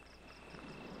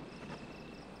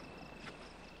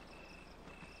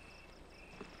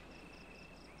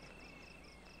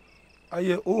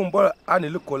 Aye o mbo ani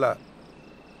lukola.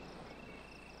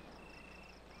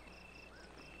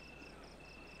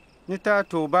 ni ta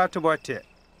to ba to bote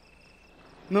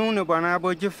mun ne bana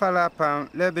bo ji fala pa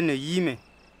lebe ne yime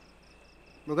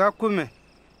buga kume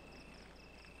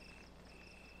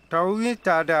tawi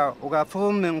ta da uga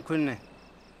fo men kunne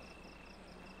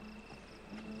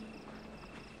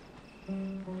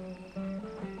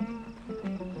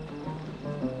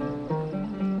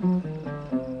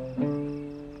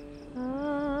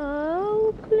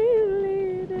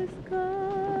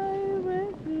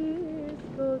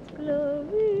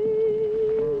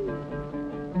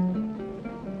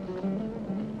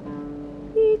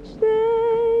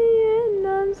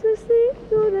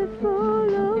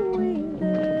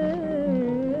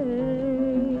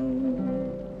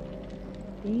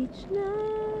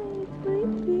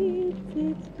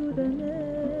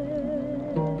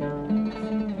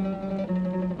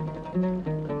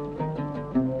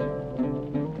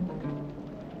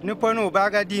ni ponu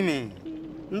baga dimi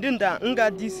ndinda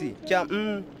nga disi cha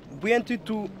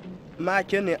buentutu ma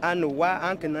kene anu wa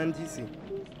ankenan disi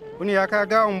uni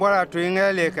yakaga umbora to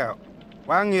ingeleka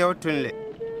wangi otunle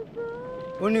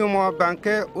uni mo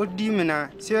banke odimina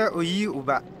se oyi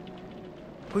uba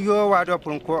kuyo wado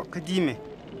punko kadime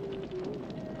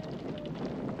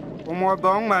umo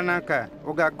bong manaka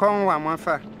uga kon wa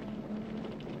mafa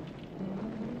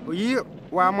oyi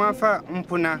wa mafa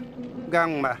mpuna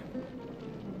gangba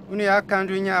uni ya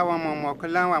kandu nya wa momo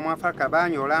klan wa mafa ka ba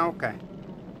nyola uka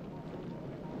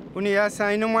uni ya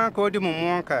sa inu mwa ko di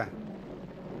mumonka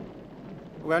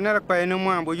wana kwa inu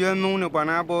mwa bo yomu no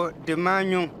banabo de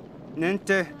manyu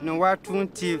nente no watu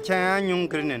ti chanyu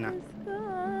grinena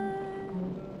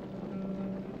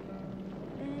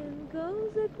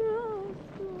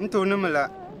nto numela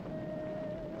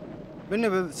bene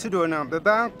be sidona be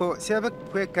ba ko sebe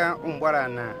kweka umbara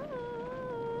na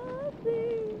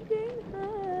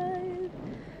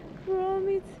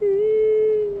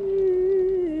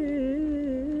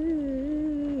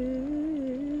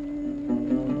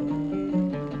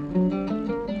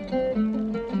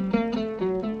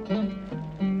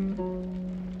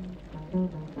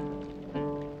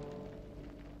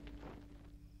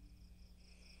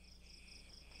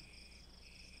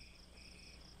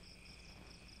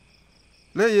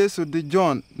Le Yesu di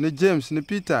John ni James ni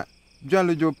Peter John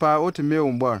le jopa oti me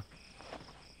umbor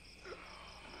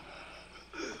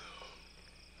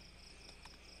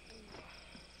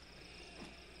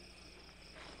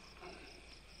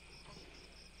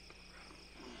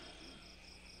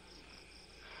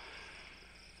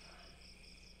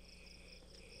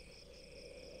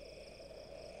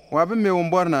Wabe me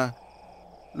umbor na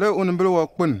le unimbil wa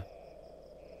kpun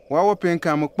wa wo pen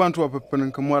kam kpantu wa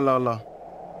pepin kam wala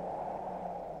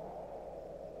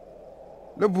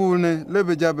le burne le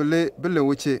bejabele bele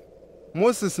wuce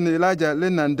Moses ni Elijah le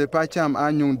nande pacham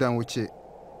anyung dan wuce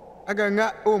aga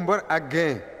nga umbor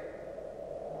again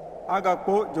aga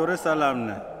ko Jerusalem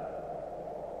ne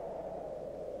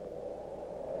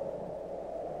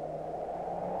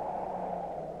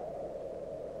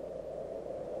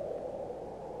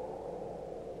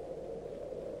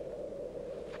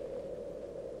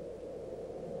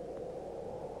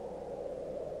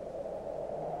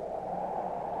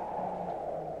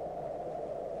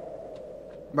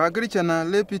Bagri chana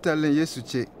le Peter le Yesu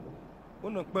che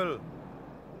Unun kpel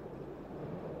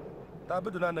ta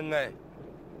biduna na ngai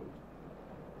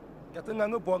kata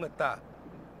nga bo ngata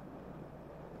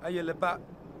ayele pa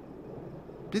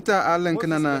Peter alen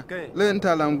kanana le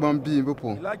ntalang bombi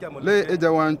bupo le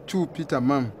ejawan chu Peter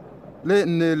mam le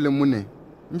ne le mune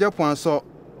nja pwanso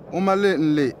uma le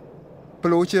nle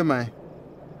ploche mai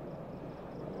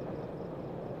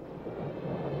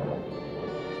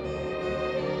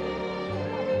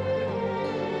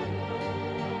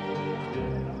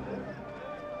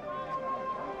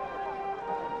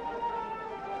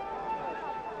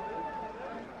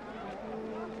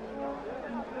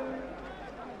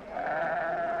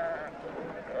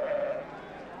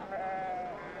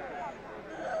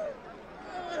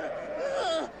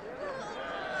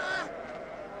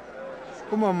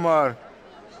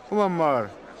Umamar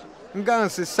ngang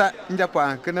si sa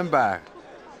njapa kenamba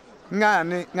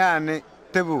ngane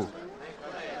tebu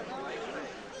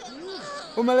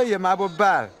umale ye mabo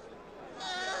bal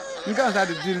ngang sa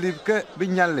di lib ke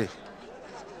binyale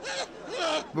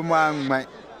bumang mai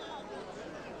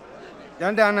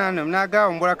yandana nam na ga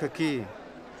umbura kaki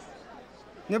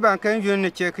ni ban kan yun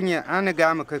ne che kinya an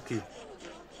ga ma kaki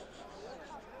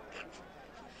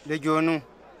de jonu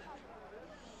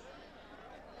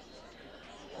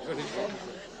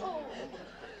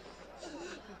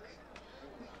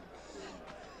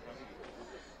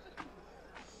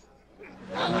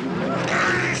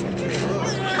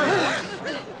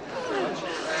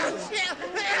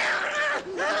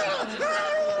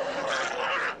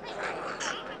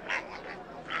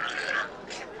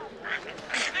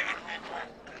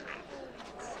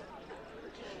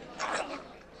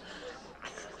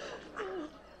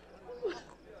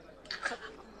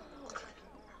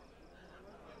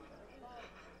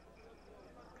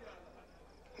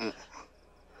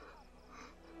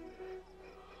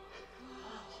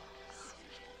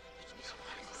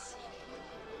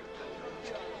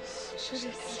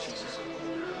Wouldn't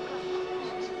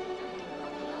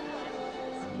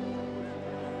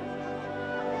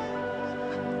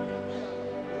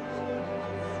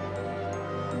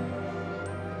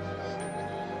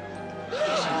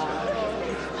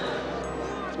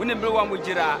be one with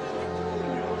Jira.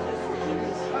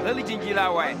 Lily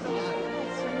Jingila way.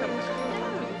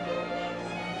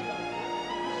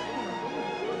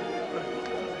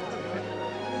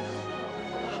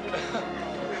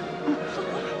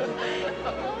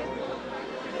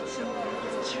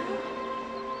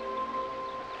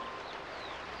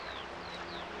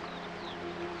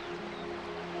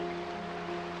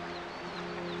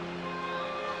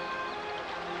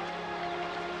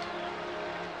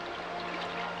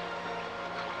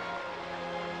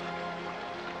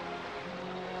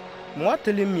 Moi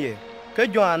te le mieux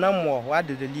que Joanna moi wa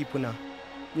de lipuna.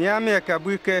 Niame ka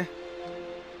buike.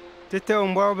 Tete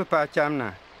umbo be pa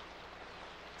chamna.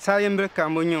 Sayembre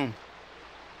kamunyon.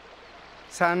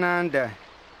 Sananda.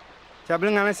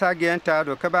 Chablingana sagenta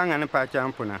do kabangana pa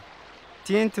champuna.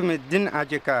 Tintume din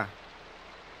ajeka.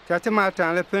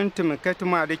 Chatimata le pentume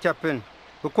ketuma de chapin.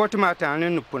 Bukotuma ne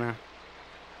nupuna.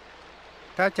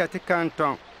 Ta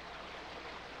chatikanton.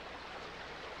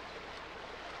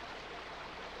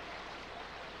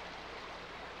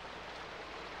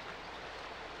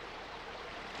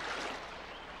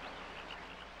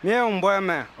 Mie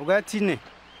umboama ugatine.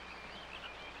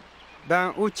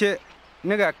 Dan uche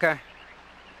negaka.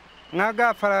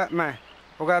 Ngaga fara ma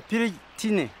uga piri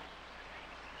tine.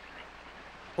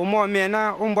 Umo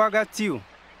mena umboaga tiu.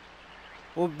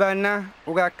 Ubana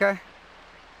ugaka.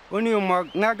 Uni umo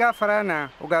ngaga fara na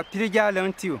uga piri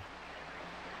jale tiu.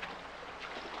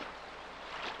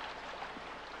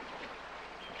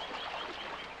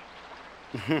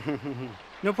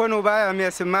 Nupo nubaya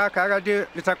miesi maka agadi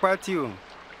litakwa tiu.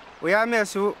 Uya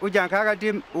mesu ujanka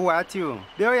agadi uwatiu.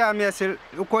 Beo ya mesu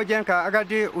ukojenka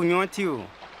agadi unyontiu.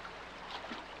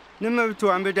 Nime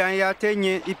tu ambidan ya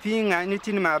tenye ipinga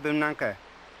nitini mabunanka.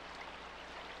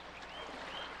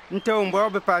 Nte umbo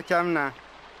bepa chamna.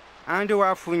 Andi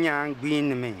wafunya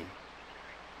ngwin me.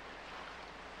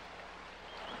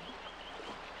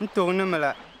 Nto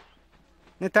nimela.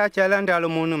 Nita chalanda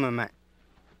alumunu mama.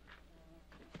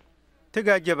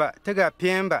 Tiga jeba, tiga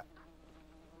piemba.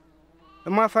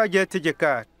 Ma fa je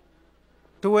tijeka.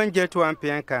 Tuwen je tuwan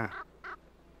pienka.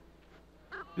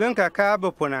 Lunka ka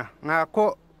bopuna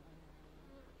ngako.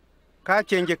 Ka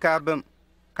chenje ka bem.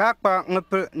 Ka pa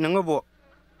ngpe ngubo.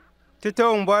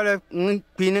 Tito umbole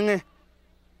ngpininge.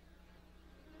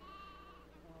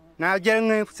 Na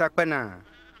jelnge sakpana.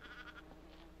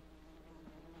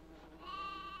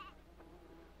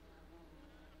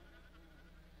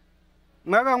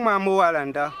 Maga mamu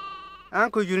walanda.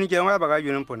 Anku yuni je wa baga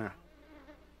yuni puna.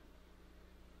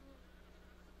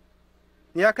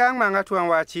 Ya kang manga tuan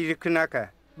wa chiri kinaka.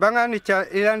 Banga ni cha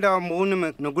ilanda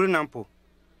munu nuguru nampu.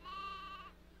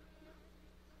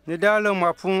 Ni dalo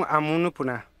mapun amunu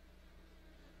puna.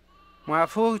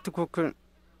 Mafu tukukun.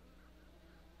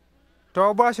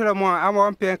 To basura mo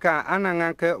amon penka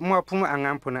ananganke mapun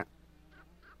angampuna.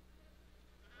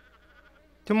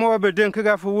 Tumo beden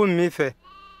kiga fu wummife.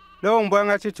 Lo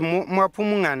mbanga titu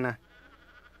mapun ngana.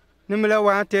 Nimela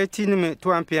wa te tinime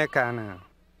tuan penka na.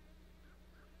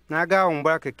 Naga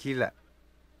umbaka kila.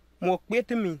 Mo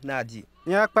kwete mi nadi.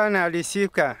 Nyakpa na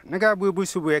lisika. Naga bubu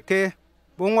subweke.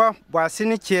 Bungwa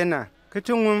bwasini chena.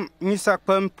 Ketungum nyisa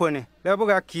pampone.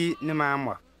 Labuga ki ni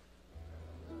mamwa.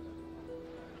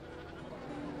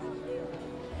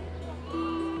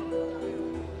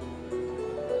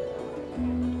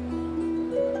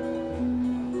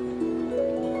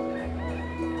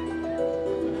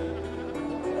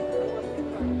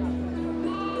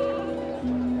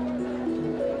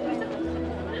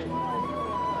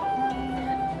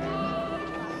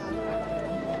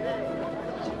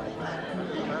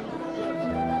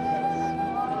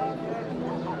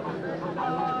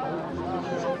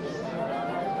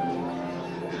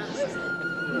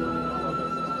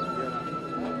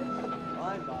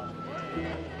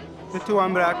 Tu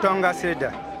ambra tonga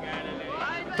seda.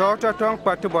 Toto tong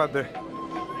patu bobe.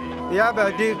 Ya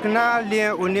ba di kna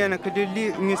lien unien ke di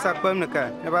li ni sakpam naka.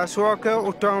 Na ba so ke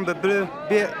utong beble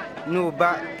be no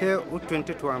ba ke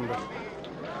u20 tuamba.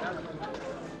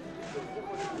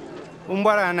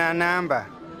 Umbara na namba.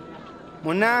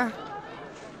 Muna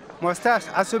mostas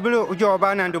asubulu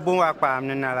ujoba na ndu bonwa kpam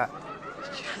nala.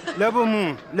 Lebu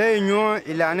mu le nyo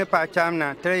ilane pa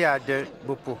chamna tre ya de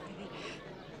bupu.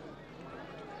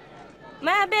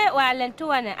 Ma be walen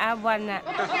tuwane abwana.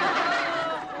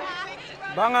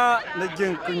 Banga na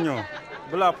jin kunyo.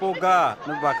 Bula poga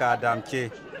na baka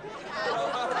damche.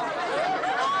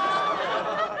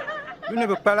 Bini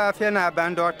bi kpala afia na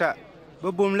bandota.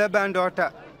 Bi bum la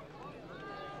bandota.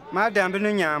 Ma dam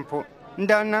bini nyampo.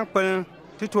 Ndan nan kpalin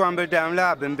tituan bi dam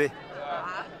la bimbe.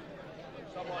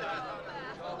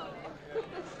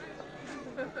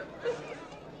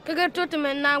 Kege tutu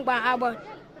men nangba abo.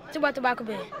 Tiba tiba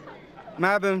kube.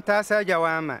 Ma bim tasa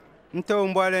jawama. Nto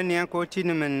mbole ni ko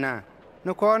tini men na.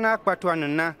 No ko na kpatwan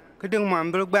na. Kiding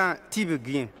mambil gba tibi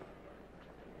gin.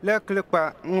 Le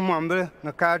klikpa ngumambil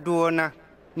ngaka duona.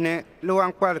 Ne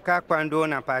luang kwal ka kwando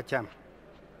na pacham.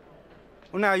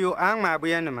 Una yu ang ma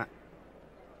buyenma.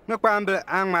 Ngkwambil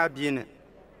ang ma biene.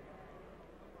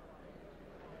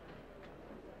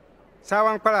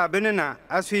 Sawang pala binina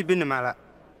asui binimala.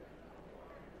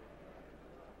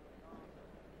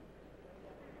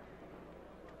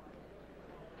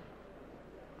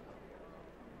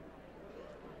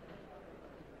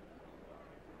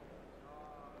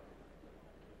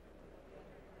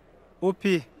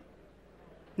 Upi,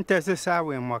 ntese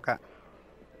sawe mwaka.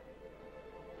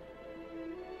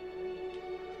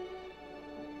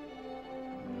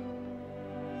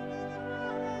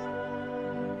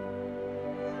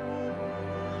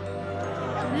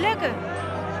 Leke,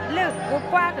 le,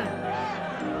 ukwake.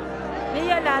 Ni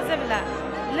ya lazim la,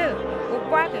 le,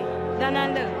 ukwake,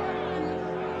 danan le.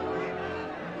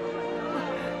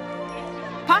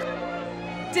 Pa,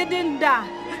 tidinda.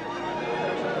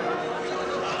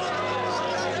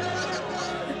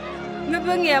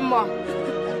 Ngibenge mo.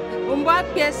 Umba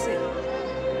pese.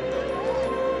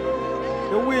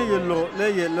 Ye wi ye lo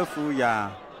le ye le fu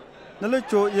ya. Ne le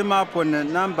cho ye ma pone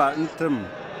namba ntrim.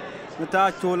 Ne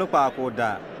ta cho le kwa ko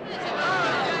da.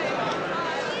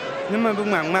 Ni ma bu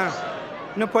ngma.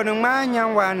 Ni pone ngma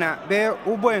nyang wana be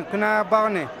uboy kana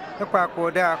bagne le kwa ko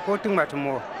da ko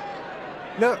tingmatmo.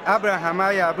 Le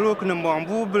Abraham ya bru kuna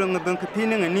mbombu bulung bin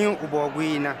kpini ni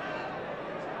ubogwina.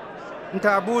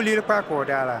 Nta bu li kwa ko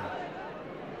da la.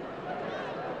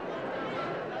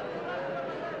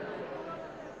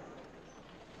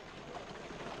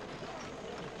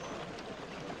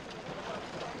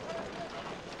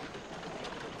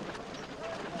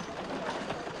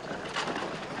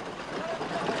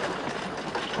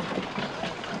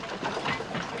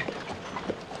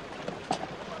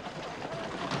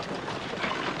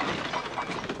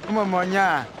 Uma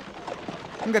monya.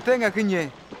 Nga tenga kinye.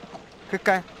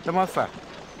 Kaka tamafa.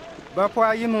 Ba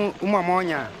kwa yimu uma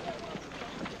monya.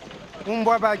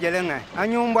 Umbo ba jelenga.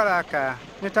 Anyu umbo la ka.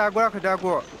 Nita gwa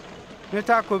kudago.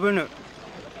 Nita kubunu.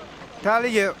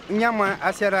 Tali ye nyama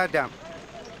asera dam.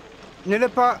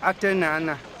 Nilepa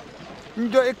atenana.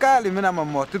 Njo ikali mina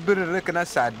mamo tibiri rekana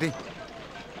sadi.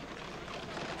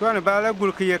 Tuan bala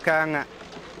gulki ye kanga.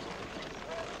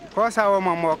 Ko sawo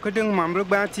mamo kuding mamru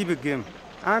gba tibi game.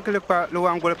 Ankle pa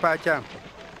luang gol pa cham.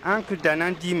 Ankle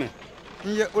danan dime.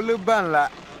 Nye uluban la.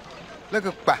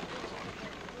 Leke pa.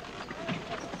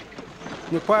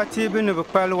 Ni pa tibi ni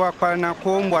pa luwa pa na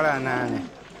ko mbwala nane.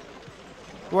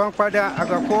 Luang pa da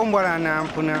aga ko mbwala na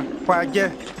mpuna. Pa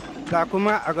je. La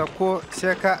kuma aga ko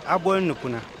seka abol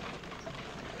nupuna.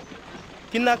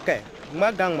 Kinake,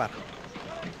 magangmar.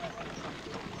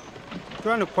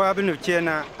 Tuan pa binu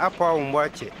chena apa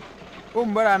umbwache.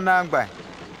 Umbara nangba.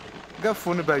 Ga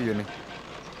funu ba yuni.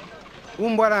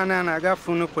 Umbara na ga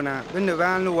funu kuna binde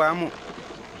ban lu wamu.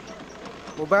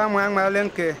 Oba mu angma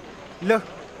lenke le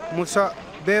muso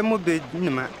be mu be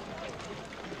nima.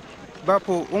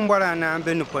 Bapo umbara na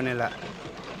be nu ponela.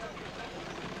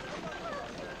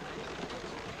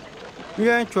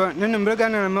 Yen cho nene mbrega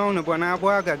na ma nu bona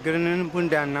bwa ga grinin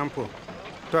bunda nampo.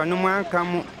 To nu man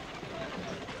kamu.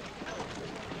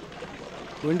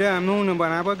 Bunda mu nu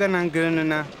bona bwa ga nan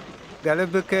grinina.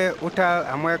 Galebeke uta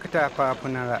amwekta pa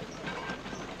punala.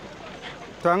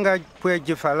 Twanga pwe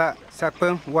jifala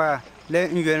sakpen wa le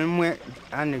nyen mwe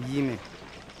ane yime.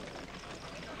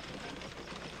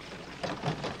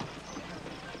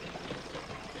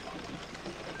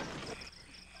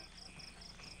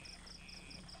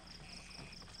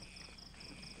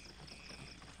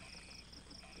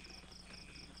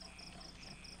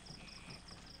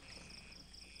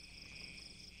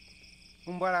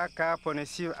 Umbara ka pone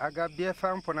si aga bie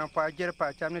fam pona pa jer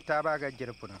pa chamni taba aga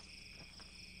jer pona.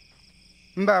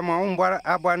 Mba mo umbara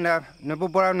abwana ne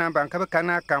bubora na banka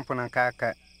kana kampona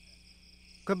kaka.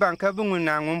 Ke banka bungu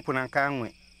na ngum pona ka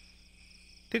ngwe.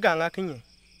 Tiga nga kinye.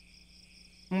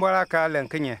 Umbara ka len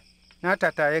kinye. Na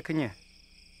tata ye kinye.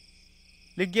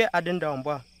 Ligye adinda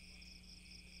umba.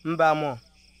 Mba mo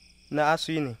na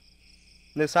asuini.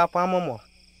 Ne sapa mo.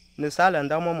 Ne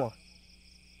salanda mo.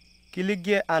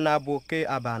 Kiligye anabo ke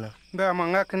abana. Mba mo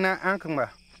ngakna ankma.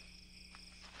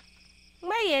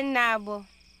 Mayen nabo.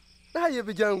 Na ye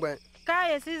bi jangba.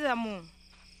 Ka ye sizamu.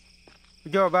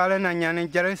 Jo bala na nyane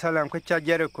Jerusalem ko cha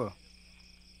Jericho.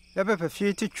 La be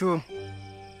fi ti chu.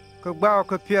 Ko gba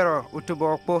ko piero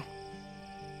utubo po.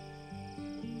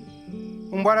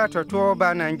 Umbara to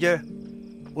ba na nje.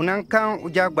 Unan kan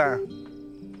ujagba.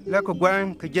 La ko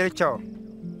gwan ko Jericho.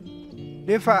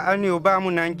 Defa ani uba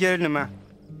mu na nje nima.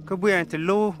 Ko buyan ti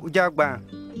lu ujagba.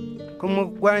 Ko mu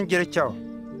gwan Jericho.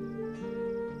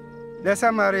 La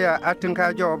Samaria atin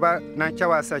ka joba na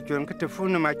chawa sa chun ka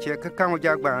tefunu ma che ka kan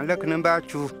ujagba la kan ba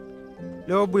chu.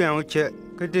 Lo buyan uche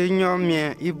ka de nyom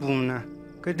mie ibumna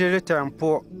ka de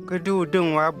tampo ka du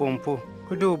dun wa bompo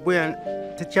ka du buyan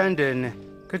ta chande ne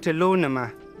ka te lo na ma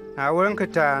a wurin ka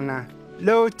ta na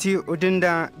lo ti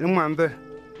udinda lumambe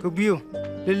ka biu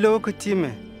le lo ka ti me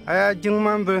aya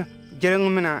jingmambe jereng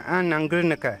mina an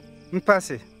nangirna ka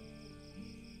mpase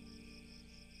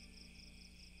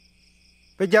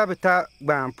Pejabita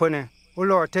gban pone,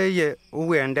 ulo te ye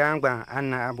uwenda gban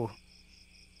anna abu.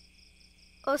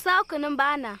 O sao kunun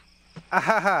bana.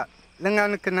 Ahaha,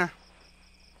 lengan kana.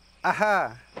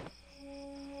 Aha.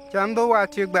 Jambo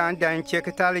wati gban dan che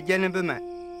katali jenebe me.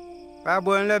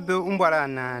 Babon le be umbara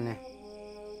nane.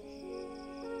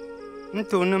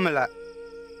 Ntu numela.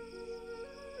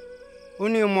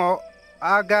 Uni mo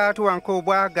aga tu anko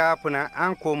bwa aga puna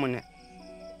anko mune.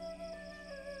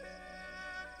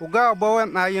 Uga bawa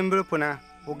ma yimbir puna,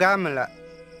 uga mila.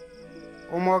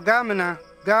 Umo ga mina,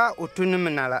 ga utunu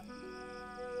minala.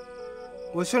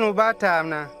 Usunu ba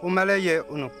tamna, umala ye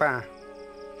unukpa.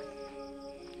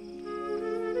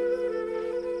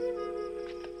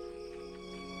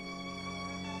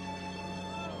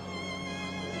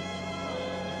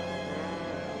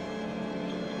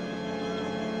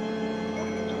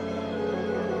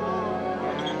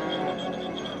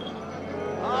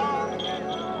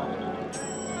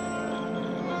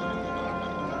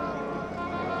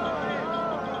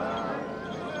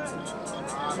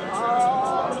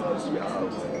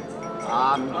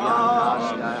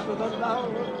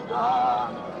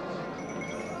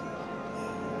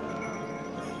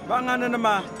 Bangane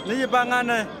nama, ni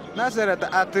bangane. Nazaret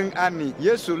ating ani,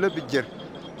 Yesu lebih jer.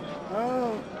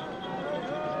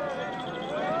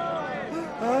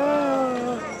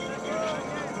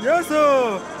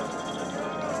 Yesu.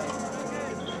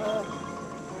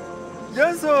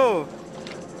 Yesu.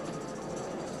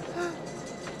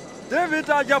 David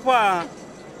aja pa.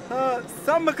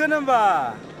 Sama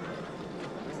kenapa?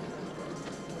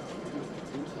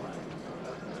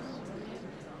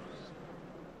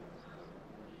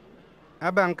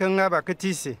 Abang kenga ba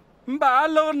ketisi. Mba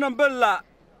alo nambela.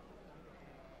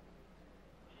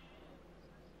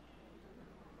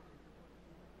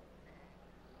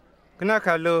 Kena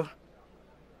kalau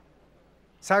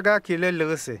saga kile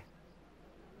lese.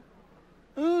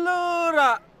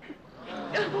 Lura.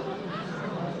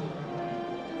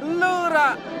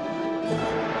 Lura.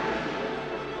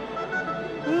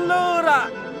 Lura.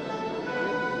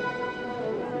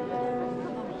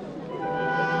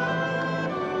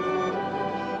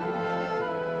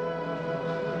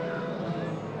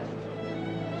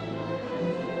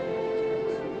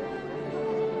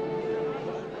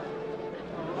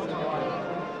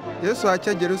 Yesu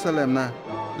acha Jerusalem na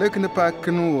lekne pa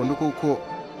knu nukuko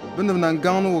bindum nan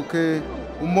gangnu ke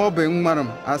umobe ngmaram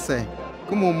ase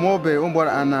kumu mobe umbor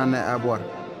anane abor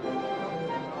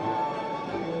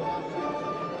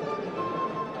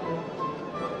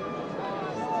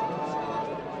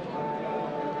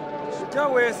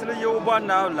Jawe sile yoba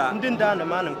na la. Ndinda na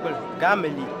manan kul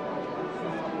gameli.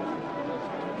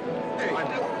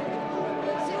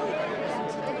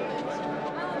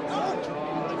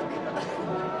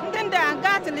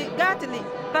 Gatili.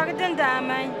 Bagdinda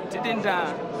mai.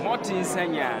 Tidinda motin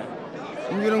sanya.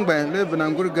 Nyuring ban le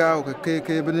banangur ga o ke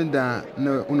binda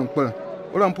na unukpul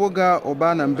ulan poga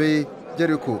oba na mbe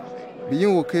Jericho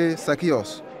biyin wo ke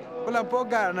Sakios Ulan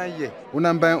poga na ye.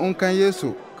 Unan ban unkan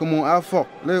Yesu kumu afok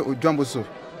le ojambuso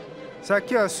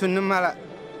Sakios sunumala.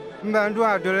 Mbandu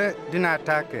adore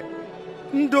dinatake.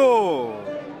 Ndo.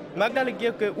 Magal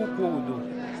geke uko udo.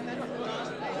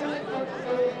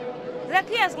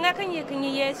 Zakias ngakanyi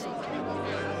kanyi Yesu.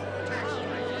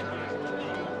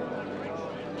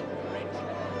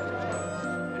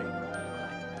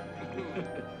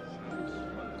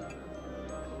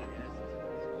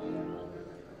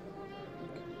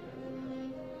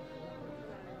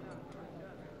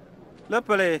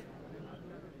 Lepele.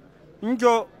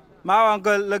 Njo ma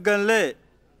wangal leganle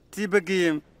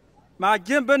tibegim. Ma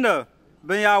jembena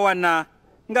benyawana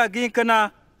nga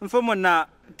ginkana mfomona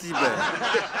tibe.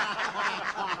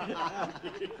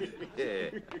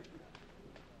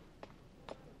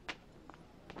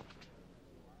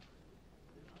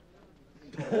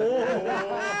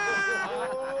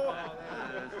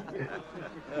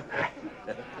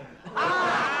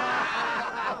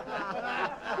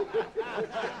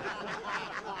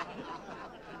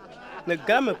 Ne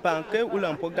game pan ke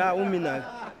ulampo ga umina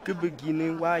ke begini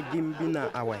wa gimbina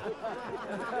awai.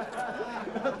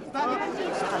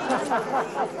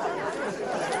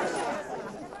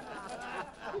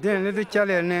 Den le de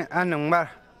chale ne anngmar.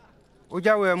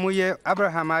 Uja we mu ye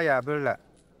Abraham aya billa.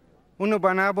 Unu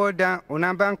bana bo dan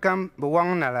una bankam bo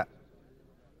wang nala.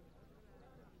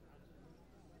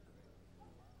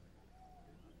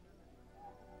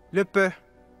 Le peu.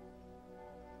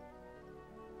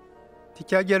 Ti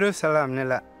cha Jerusalem ne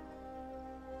la.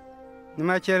 Ni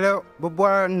ma chele bo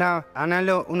bo na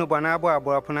analo unu bana bo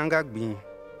abo punanga gbi.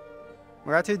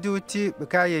 Mati duti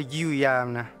beka ye jiu ya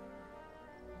na.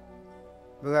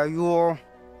 Bega yo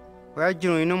wa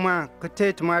jinu inuma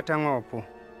kete tomata ngopo.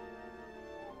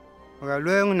 Bega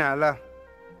luengu na la.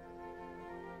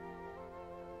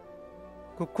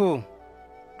 Kuku.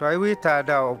 Toi wi ta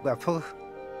da ga fu.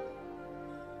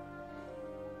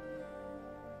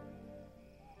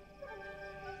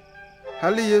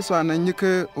 Hali Yesu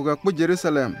ananyike uga kpo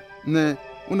Jerusalem ne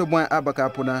una bwan abaka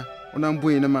puna una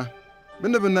mbuina ma.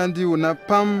 Bende benandi una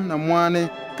pam na mwane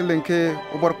kelenke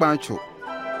ubor pancho.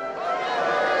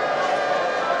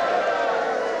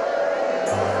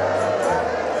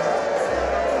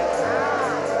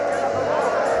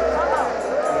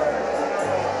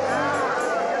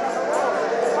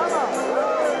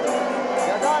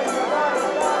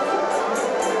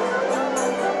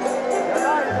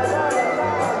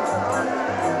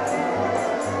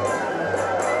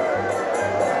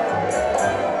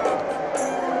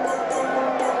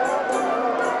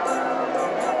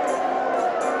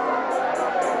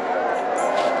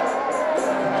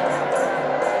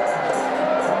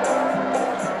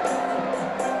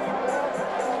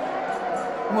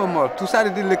 Tu sa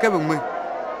de le kabeng me.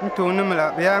 Ntu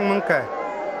numla biang munka.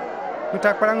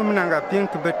 Muta parang menanga ping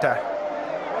tu beta.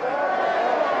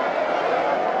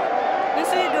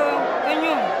 Nsido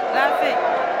kenyu lafe.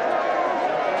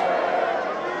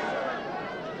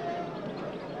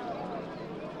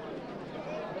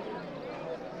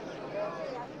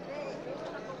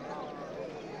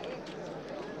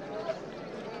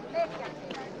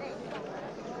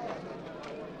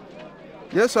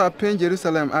 Yesu apen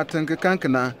Jerusalem atanke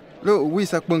kankana lo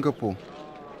wisa kpunkapo.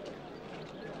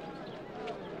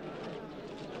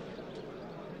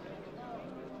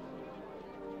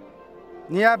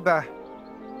 Niaba.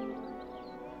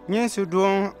 Nyen su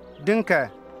duon dinka.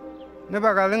 Ne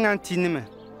bagalingan tinime.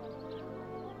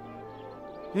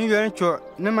 Nyen cho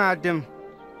ne madem.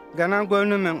 Gana gwa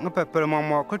nume ngapapel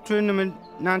momo kutu nume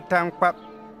nan tankpap.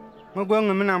 Ngwa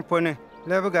ngume nan pone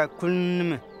lebaga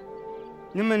kunnume.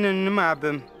 Nume nume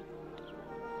abem.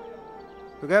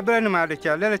 Gabra numa de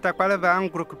cha lele takwala ba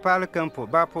angru ku pal kampo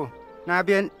bapo na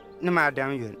bien numa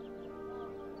dam yun.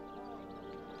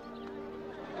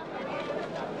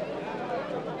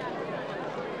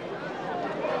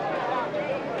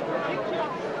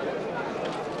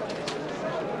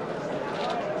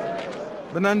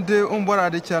 Benande umbora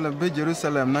de cha be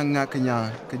Jerusalem na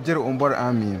ngaknya ke jer umbor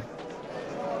amin.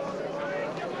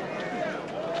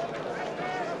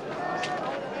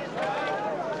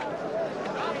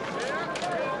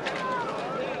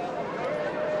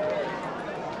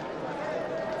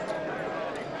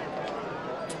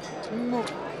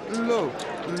 Lo,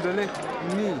 ndole,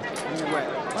 ni, we.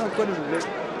 Wan ko le.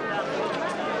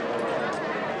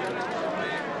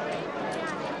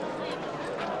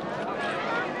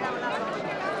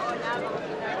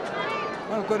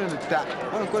 Wan ko le ta,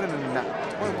 wan ko le na,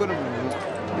 wan ko le mu.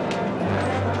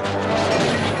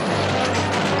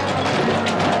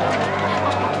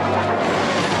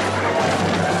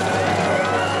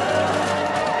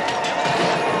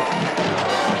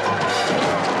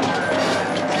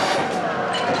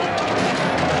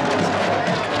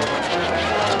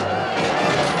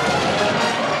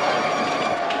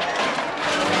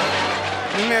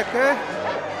 Neke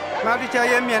ma di cha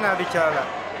yem yana di cha la.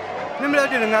 Nimla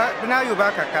di nga bina yu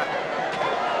ba kaka.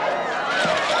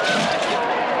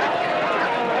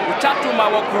 Utatu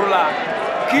mawakurula.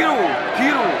 Kiru.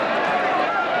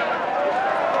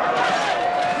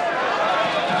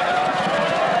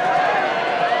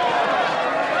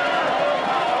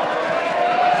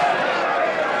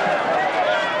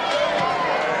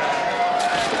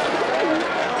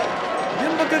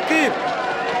 Jimba kekip.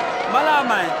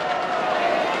 Malamai.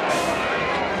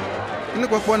 Ni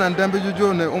kwa kwa ndambe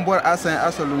jujo ne umbor asan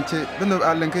asolunche bende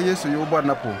alenke Yesu yo bor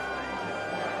na po.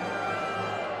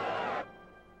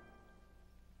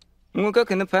 Nguka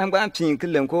kene pam gwan pin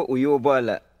kilen ko uyo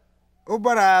bola.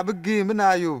 Ubara bigi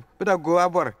mina yu bida go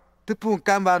abor tipun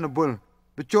kamba no bol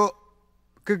Bicho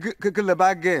ke le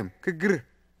ba game ke gir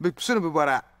bi sun bi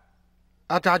bara.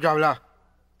 Ata jawla.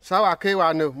 Sawa ke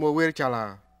wa no mo wer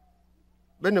chala.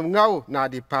 Benum ngau na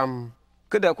di pam.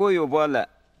 Kada ko yo bola.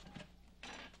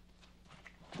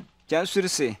 Jan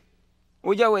surse.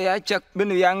 Uja we ya chak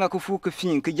benu ya nga ku fu ke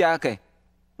fin ke jake.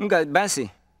 Nga bansi.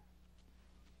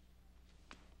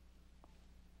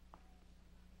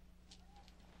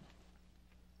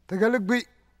 Tagalik bi.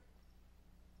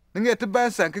 Ninge te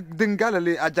bansan ke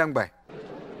dingalale ajangbai.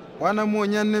 Wana mo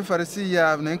nyanne farisi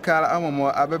ya ne kala amamo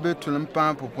ababe tulum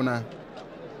pam pupuna.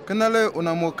 Kana le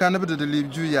una mo kanbe de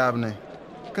libju yabne.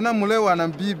 Kana mule wana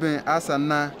biben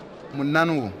asanna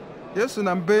munanwu. Yesu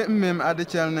na be mmem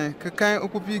adechelne ke kan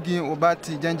okupi gi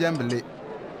obati janjambele.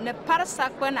 Ne parsa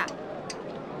kwana.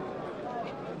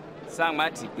 Sang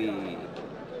mati pe.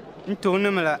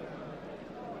 Ntonumla.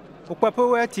 Ukpapo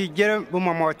wati jere bu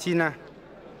mamotina.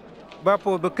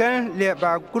 Bapo bekan le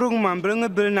ba kurung mambreng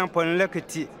bil nan pon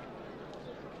lekati.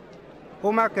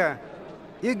 Omaka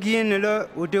igin le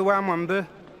udewa mambe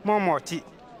momoti.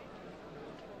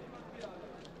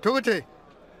 Tugute.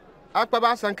 Akpa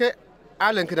ba sanke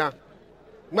alen kina.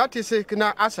 Ngati se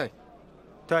kina asai.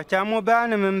 To chamo ba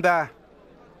ne mba.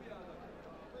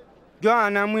 Jo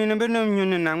ana muine benum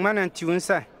nyune na ngmanan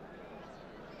tiunsa.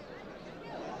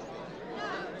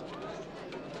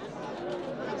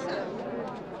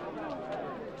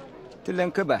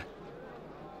 Tilen ke ba.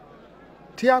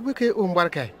 Tia bu ke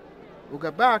umbarkai.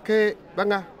 Uga ba ke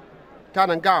banga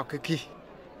tanan gaw ke ki.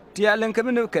 Tia len ke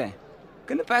benu ke.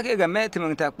 Kene pa ke ga met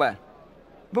mung takpa.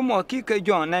 Bu mo ki ke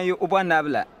John na yo uba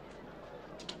nabla.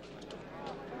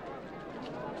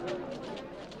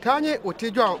 Tanye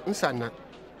uti John nsanna.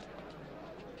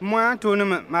 Mo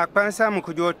antonum ma kpansa mu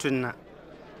ku jotunna.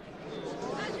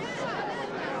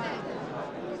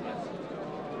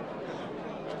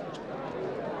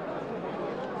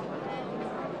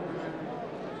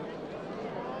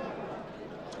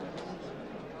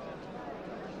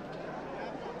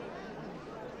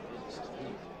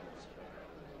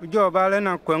 Jo bale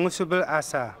na kwengu subil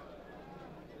asa.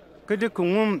 Kedi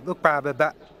kungum bukpa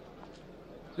beba.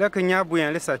 Leke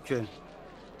nyabuyen lisa chwen.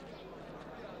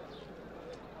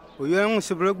 Uyen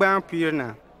subil gban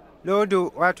pirna.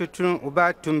 Lodo watu tun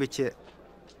uba tumbiche.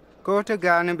 Kote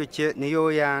gane biche ni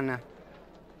yo yana.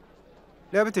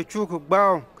 Lebe te chuku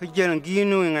gbao ke jen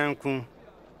ginu ngankun.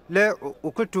 Le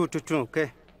ukutu tutun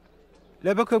ke.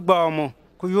 Lebe ke gbao mo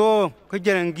kuyo ke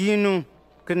jen ginu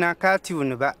ke nakati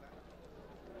uniba.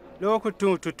 Loko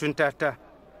tutun tata.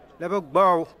 Lebe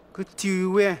gbao ke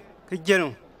tiwe ke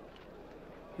jenu.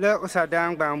 Le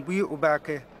usadang bambui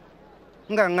ubake.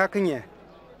 Nga ngakenye.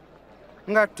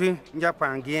 Nga tu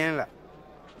njapan gien la.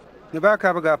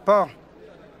 Nibaka baga po.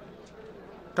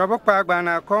 Tobok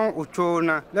pagbana kon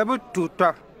uchona. Lebe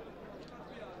tuta.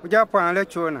 Ujapan le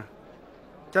chona.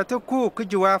 Chatu ku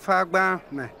kujiwa fagban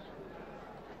me.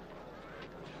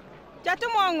 Chatu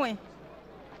mongwe.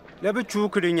 Lebe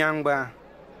chukuri nyangba.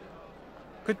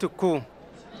 Kutuku.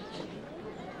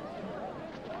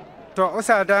 To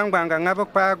usa dang banga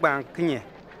ngabak pa bang kinye.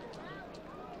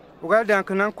 Uga dan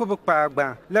kunan kubuk pa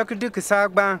bang. Lek dik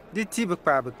sag bang di tibuk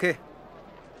pa beke.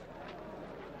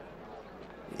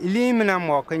 Ilimina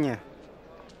mo kinye.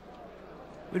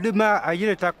 Uduma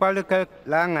ayire takwale ke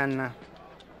langana.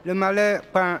 Le male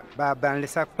pa ba ban le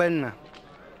sakpenna.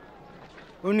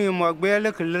 Uni mo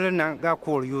gbele ke lena ga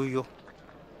kol yoyo.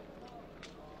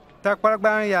 Takwal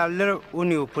gban ya lir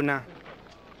uni upuna.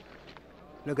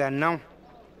 Lega naw.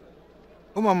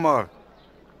 Umamor.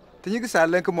 Tinyi ki sa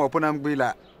len ke mo puna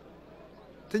mbila.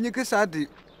 Tinyi ki sa di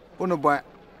unu boy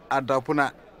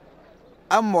adapuna.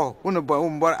 Ammo unu boy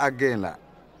umbor again la.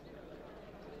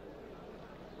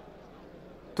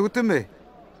 Tutume.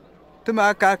 Tuma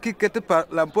aka ki ketepa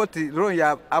lampoti ron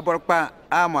ya aborpa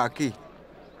ama ki.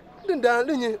 Dinda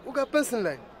linyi uga pensin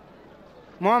lai.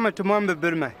 Mohamed Mombe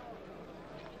Birma.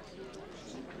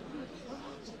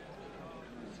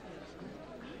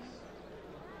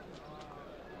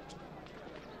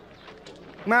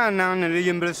 Ma na na le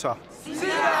yimbre so. Caesar.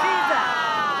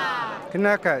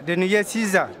 Knaka de ni ye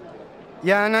Caesar.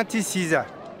 Ya na ti Caesar.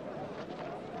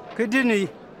 Kedini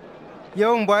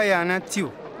yo mba ya na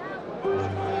tiu.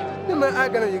 Ni ma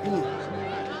agana yigini.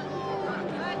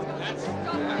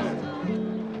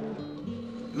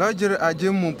 Lajir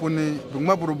ajim mumpuni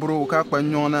bugma buruburu ka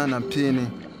kpanyona na pieni.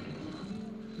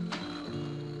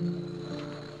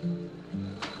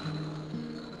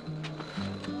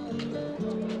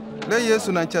 Le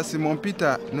Yesu na cha Simon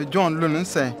Peter na John lunun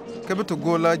sen kebetu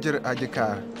go lajir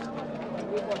ajikar.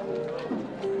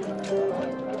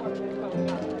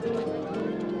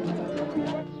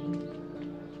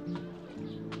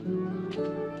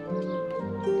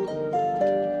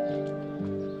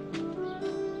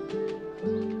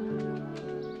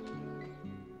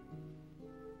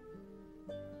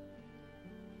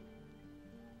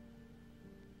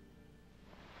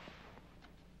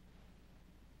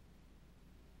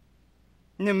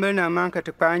 Nimbe na man ka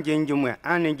te kpan jinjumwe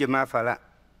anin jima fala.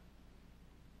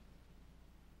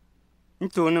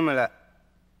 Ntunu mala.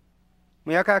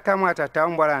 Muyaka kama tata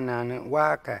mbara nane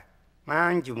waka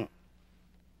manjumu.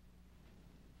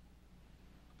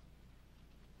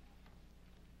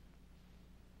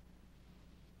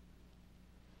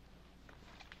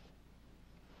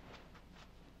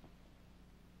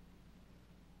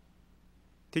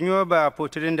 Tinyo ba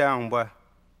potirin da mbwa.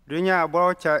 Dunya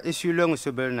abrocha isu long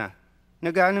subirna.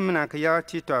 Nagani mina ka ya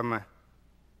tito ma.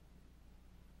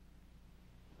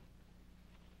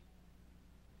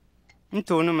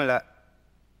 Ntunu mala.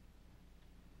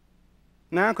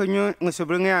 Na ko nyu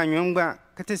ngusubringa anyungba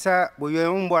katisa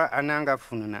boyo mbwa ananga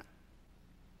fununa.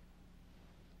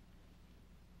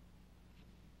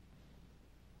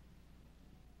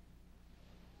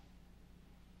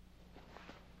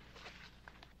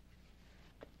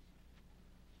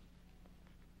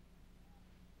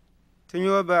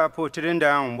 Tinyo ba potirin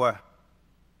da mbwa.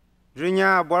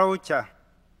 Dunya abrocha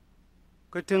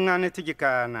kutunga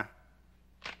tijikana.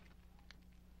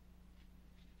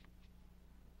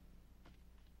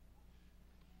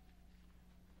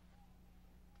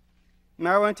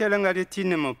 Ma wantela ngadi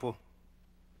tinimo po.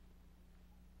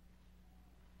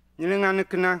 Nilinga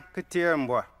nikna kitie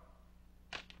mbwa.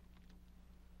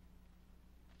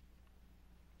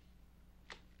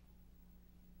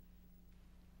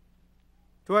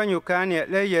 Tuwa nyukani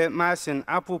leye masin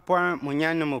apu pwa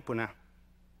munyani mupuna.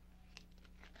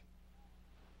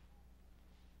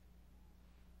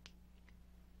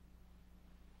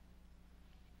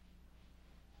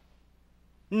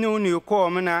 Nuni uko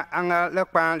mina anga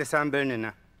lekpan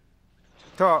lisambelnina.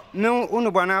 To, nu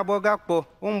unubwana boga po,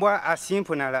 umbwa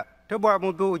asimpuna la. Tubwa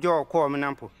mudu ujo uko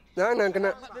mina po. Nana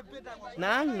kana.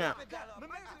 Nana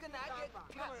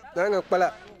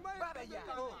kpala.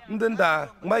 Ndenda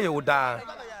ngbaye uda.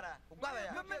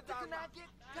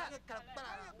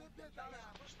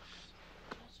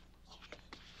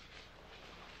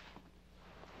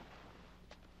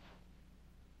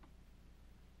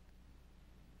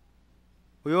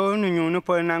 Uyo nunyunu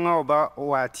po nanga oba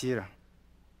uwatira.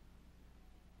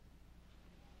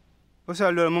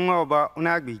 Usa lolo munga oba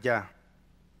unagbija.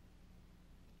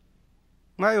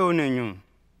 Mayo nunyun.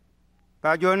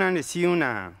 Bajona ni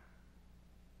siuna.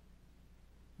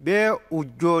 Be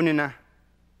ujonina.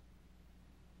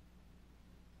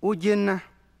 Ujina.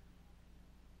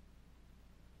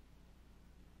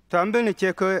 Tambe ni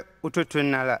cheke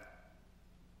ututunala.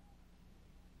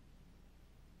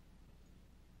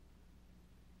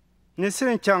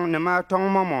 Nisin chang ne ma tong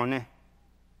momone.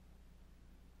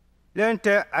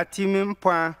 Lente atimi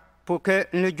mpwa poke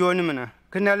nle joni mina.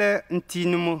 Kinale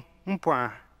ntinumu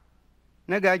mpwa.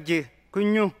 Nagaji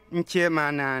kunyu nche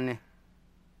manane.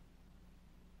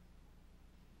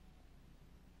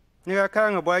 Niga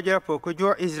kanga bwaja po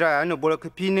kujo Israel no bolo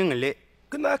kipini ngile.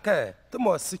 Kinake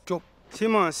tumo sichop.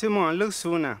 Simon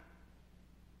luksuna.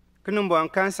 Kinumbo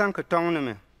kansan katong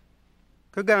neme.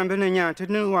 Kagambe ne nya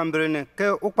tinu wambrene ke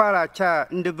ukpara cha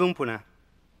ndebumpuna.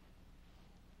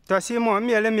 To Simon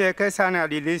miele ke sana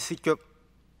di lisichop.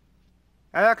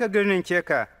 Aya ka gilnin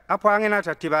cheka apwa ngena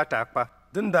tatibata akpa.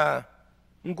 Dinda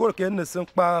ngol ke ne sin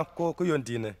kpa ko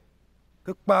yondine.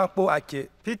 Ke kpa po ake.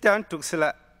 Peter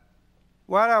ntuksila.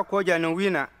 Wara ko janu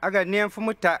wina aga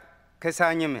nemfumuta ke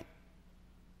sanyeme.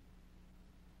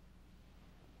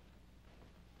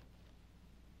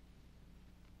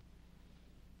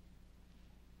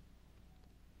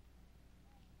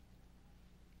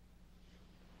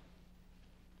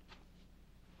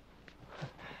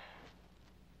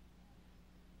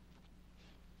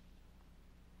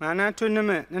 Mana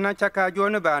tuneme nana chaka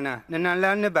jone bana nana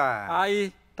lanne ba.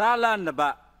 Ai, ta lanne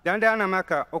ba. Dandana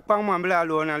maka okpang mwambla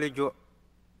alona lijo.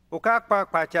 Ukakpa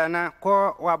kpachana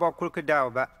ko wabo kulke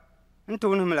dawba.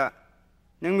 Ntunumla.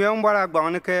 Ningwe mbara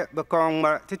gbong ke bekong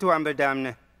mbar tituambe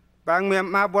damne. Bangme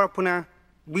mabor puna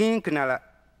gwin knala.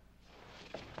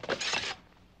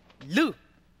 Lu.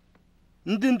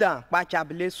 Ndinda kpacha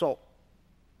bile so.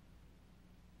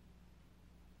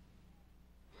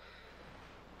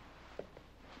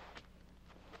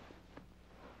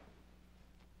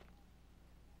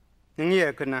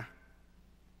 Ngiye kana.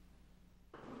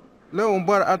 Le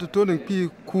umbar atutonin pi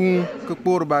kun ke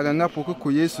por baga ngapo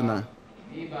ke Yesu na.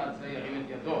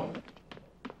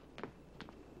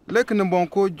 Le kin bon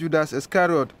ko Judas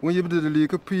Iscariot won yibde li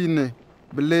ke pi ne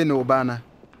bele no bana.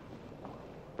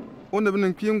 On ne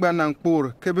bin pi ngba nan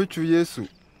por ke be chu Yesu.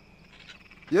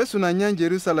 Yesu na nyan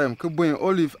Jerusalem ke buen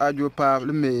Olive ajo pa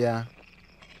le meya.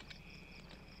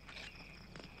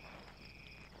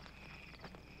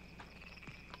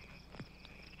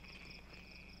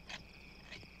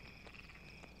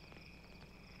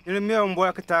 Ni me on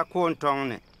boy ka ta ko ntong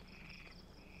ne.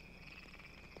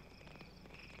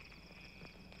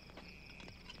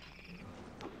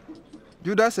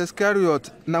 Judas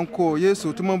Iscariot nan ko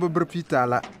Yesu tuma bibir Peter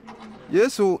la.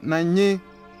 Yesu nan nyi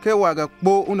ke waga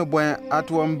kpo una boy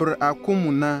atwambr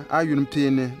akumuna ayun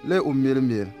pene le o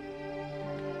mel.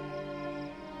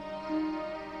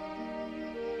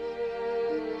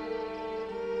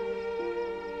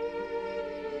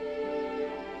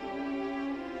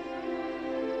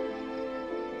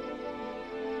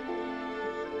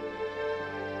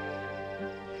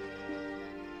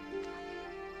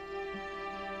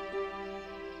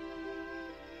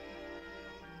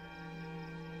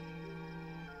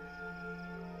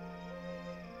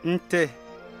 Nte.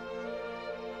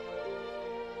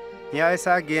 Ya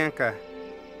isa gienka.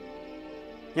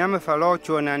 Ya me falo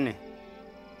chonane.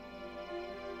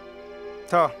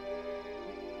 To.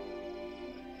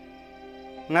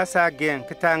 Nga sa gien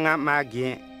kita nga ma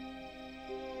gien.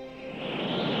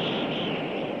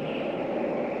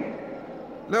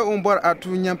 Le umbor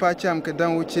atu nyampa cham ke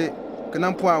dan uche ke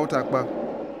nan po utakpa.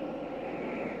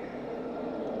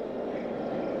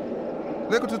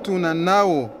 Le kututu na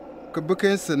nawo ke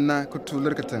buken sinna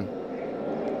kutulir keten.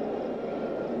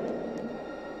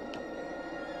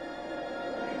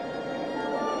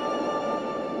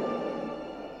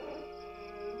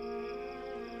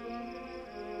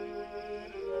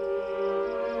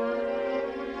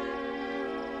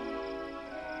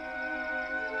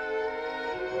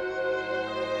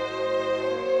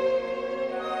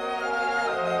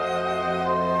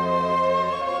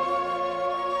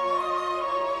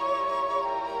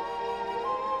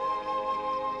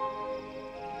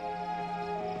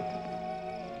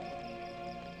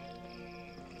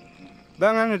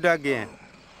 Bangan dagien.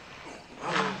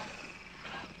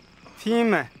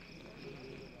 Fima.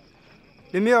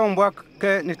 Le mi on bois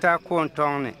ke ni ta ko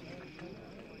ntong ne.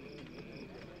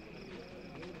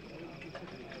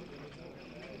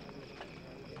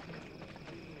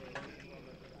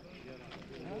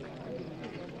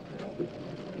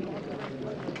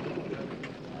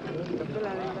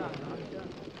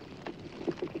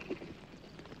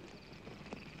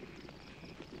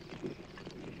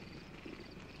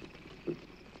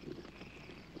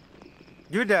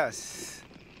 Judas.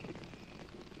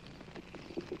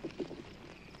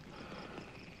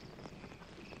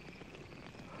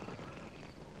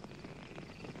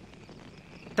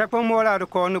 Takpo mola do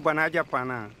ko nu bana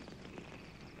Japana.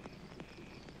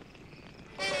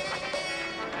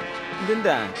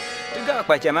 Dinda, tiga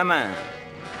apa aja mama?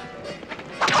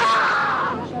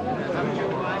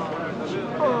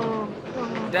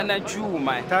 Dana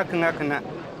chuma. Ta kana.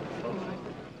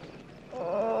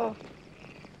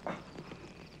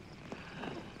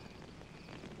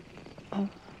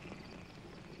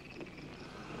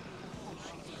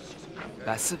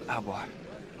 Lasib abor.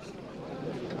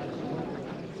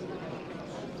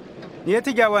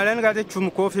 Yeti jawalan ga te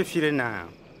chum ko fe firina.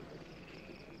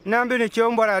 Nambe ni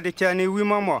chombora de chani wi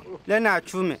mamo le na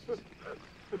chume.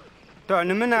 To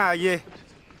ni mina ye.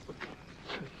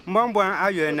 Mbombo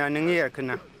ayo na ni yer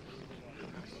kana.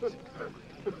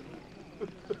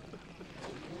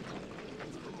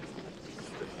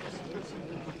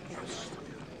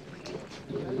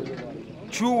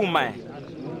 Chuma.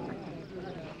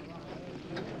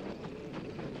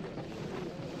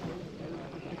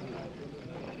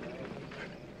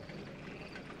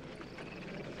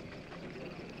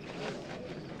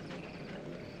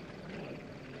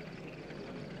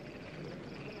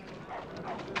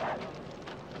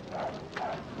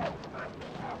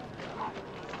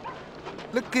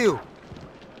 Look you.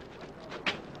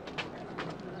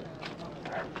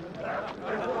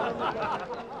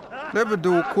 Lebe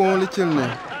do ko le chilne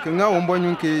ke nga ombo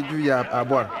nyun ke ju ya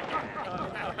abor.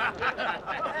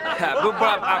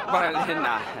 Bubab akbar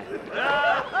lena.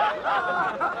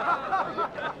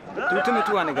 Tutu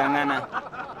tuan gangana.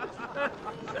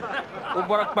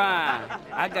 Uborpa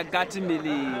aga gati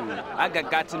mili.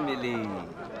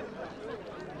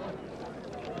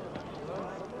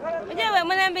 Ujewe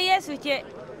mwanambe Yesu che.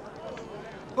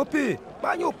 Opi,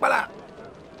 banyu pala.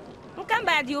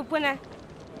 Mkamba di upuna.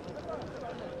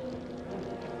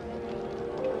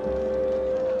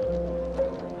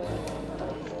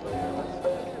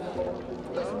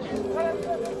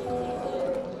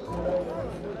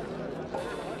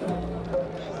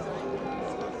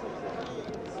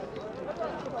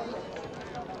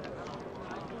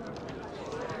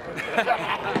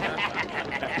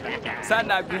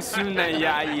 Sana bisuna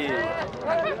yaye.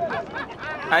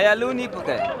 Ayaluni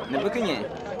pukai, ne bukinye.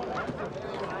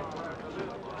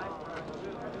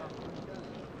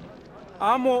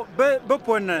 Amo be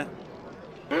pone.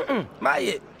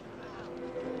 Maye.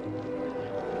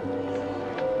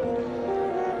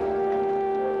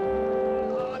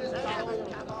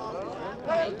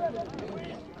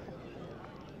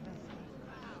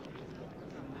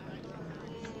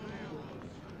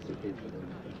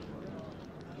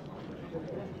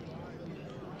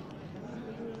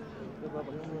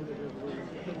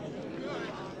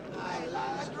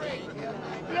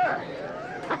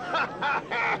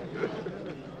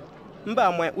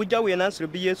 Mba mwe uja we na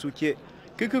sirbi Yesu ke.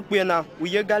 Kiku kwe na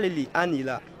uye Galili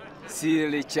anila.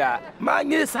 Silicha. Ma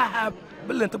ngi sahab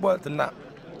bilen to bol tna.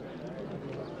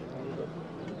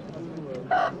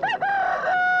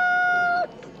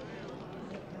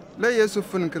 Le Yesu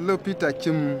fun ke le Peter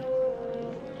chim.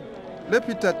 Le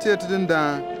Peter tiet din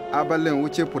da abalen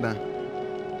wuce puna.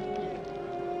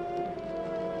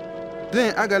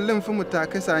 Den aga lim fu muta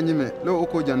kesa nyime le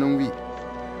oko janon wi.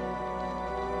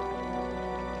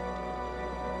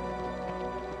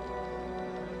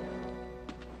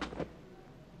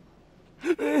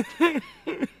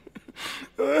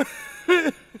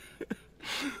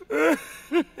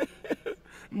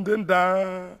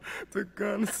 Ndenda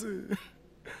tekansi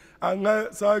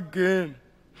anga sa game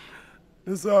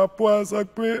sa poa sa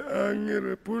kwe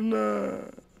angere puna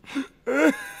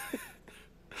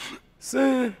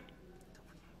se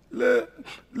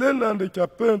le nande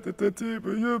kapente tete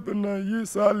be yobna yi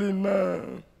salina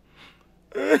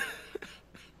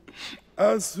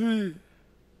asui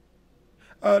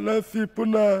ana fi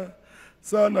puna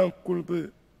sana kulbe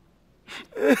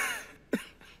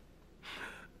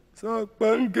sa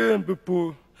pangem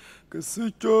bepo que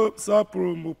si cho sa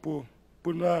promopo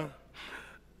puna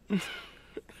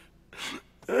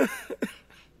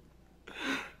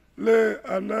le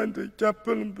anande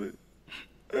chapelbe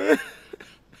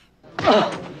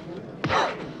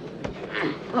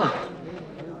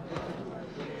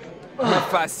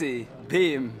Mafasi,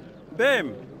 Bim.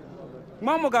 Bim.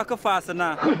 Mamo ga ka fasa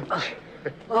na.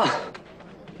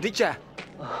 Dicha.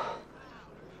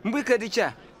 Mbika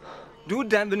dicha. Du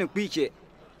dan bene kwiche.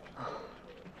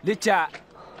 Dicha.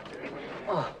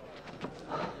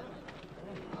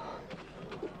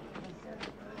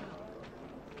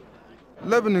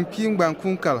 Lebanon king ban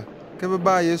kunkal ke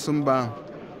ba Yesu mba.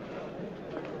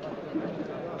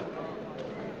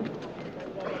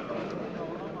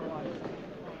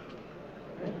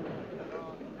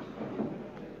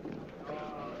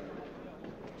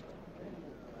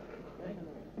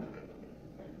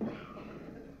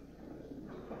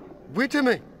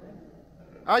 Buitime.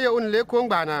 Aya un le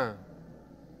kongba na.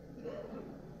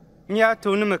 Nya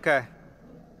tuni maka.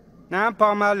 Na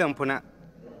pa malam puna.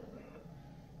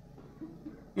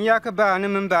 Nya ka ba ni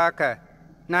min ba ka.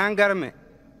 Na ngarme.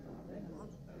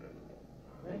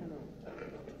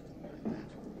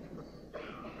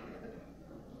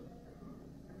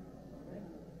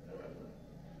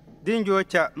 Din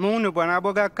jocha munu bona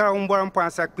boga ka umboran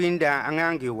pansa kwinda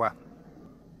angangiwa.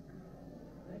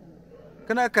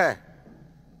 Kenapa?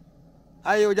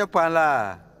 Ayo Japan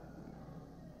lah.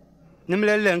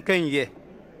 Nimle kan ye.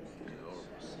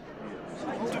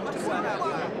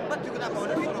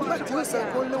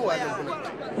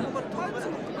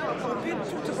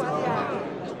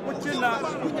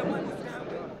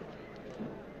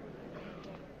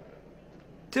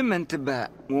 Timen tiba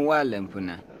ngwalem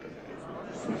puna.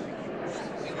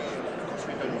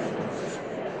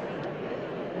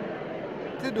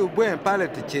 Tidu buen pale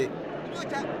tiche.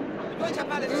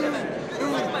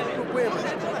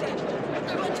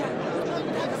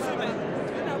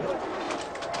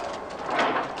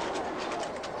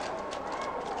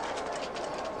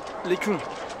 Lechun.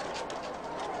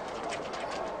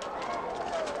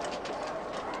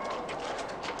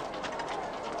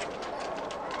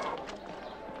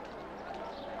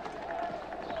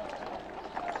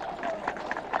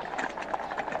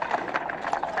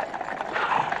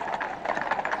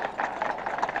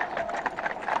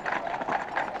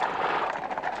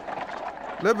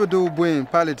 Lebedo buen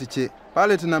paleti che.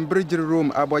 Paleti na bridge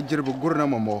room abo jirbu gurna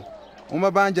momo.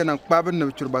 Uma banja na kpabin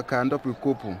na churba ka ndopi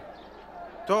kopu.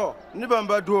 To, ni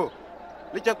bamba do.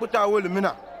 Licha kuta wole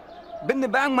mina. Binne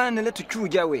bang man le tu chu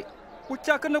jawe.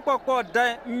 Ucha kana kwa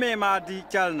dai me ma di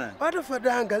chalna. Pada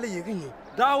fada hangale yiginyi.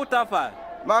 Da utafa.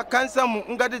 Ma kansa mu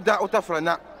ngadi da utafra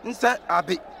na. Nsa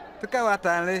abi. Tuka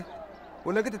watanle.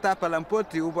 Una kita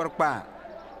tapalampoti ubor pa.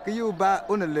 Kiyuba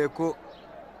una leko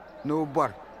no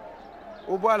ubor.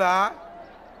 Ubala.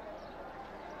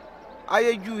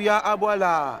 Ayeju ya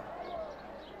abwala.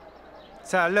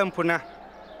 Salam puna.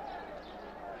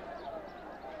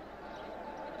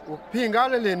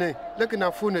 Pingale lene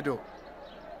lekina funedo.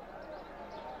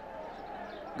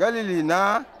 Galili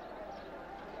na.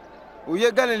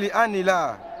 Uye Galili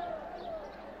anila.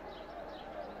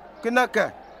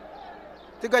 Kinaka.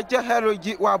 Tika cha hero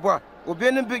ji wabwa.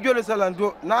 Ubeni bijole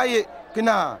salando na ye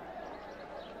kina.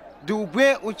 Du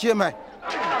bwe uchema.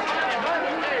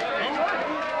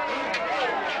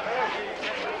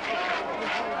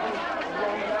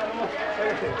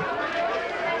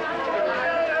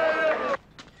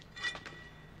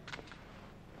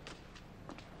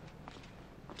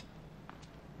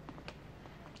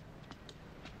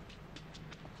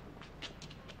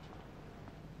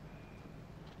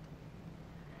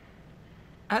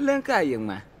 alen ka yeng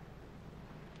ma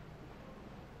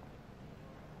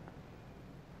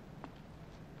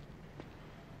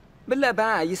bela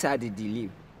ba yi sa di dili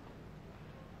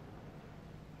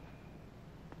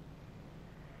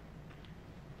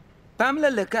pamla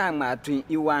le ka ma twin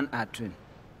iwan atwin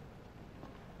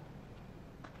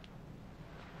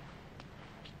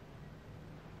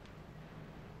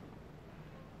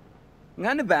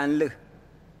ngani ban le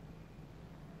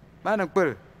Mana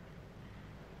per.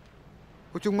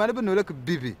 Kucing mana benar lek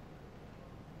bibi.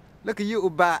 Lek yu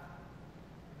uba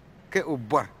ke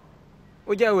ubor.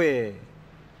 Ujawe.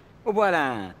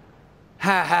 Ubora.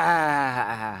 Ha ha ha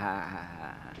ha ha.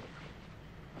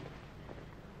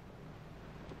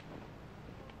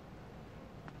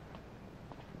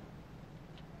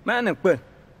 Mana per.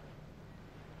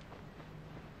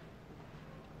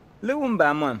 Lu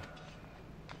umba mon.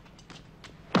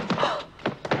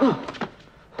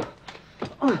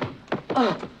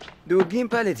 Du gin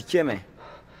palet cheme.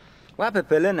 Wa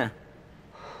pepelena.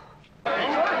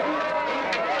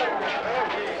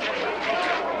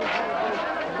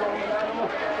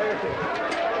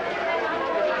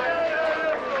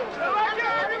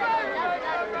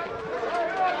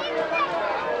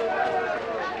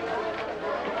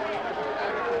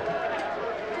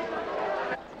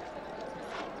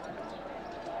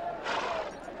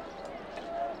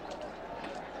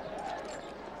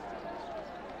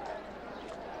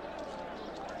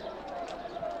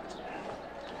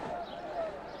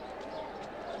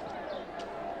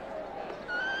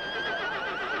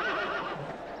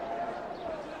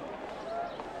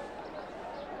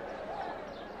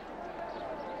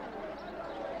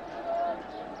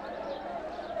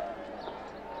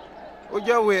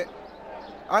 Ojawe,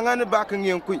 angani bak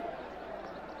ngien kui.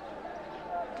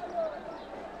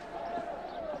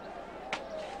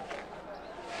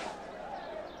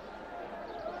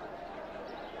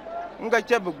 Nga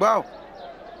chebe gbaw.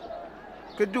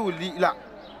 Ke du li la.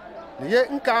 Ye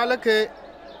nkala ke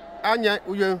anya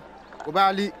uyen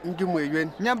ubali njumwe yuen.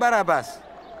 Nya Barabas.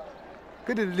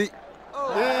 Ke de li.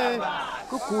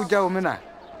 Ku ku jaw mena.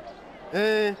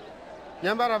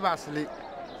 Nya Barabas li.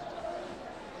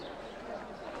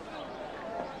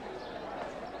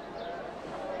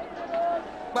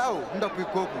 Bao ndapu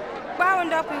koko. Bao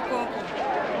ndapu koko.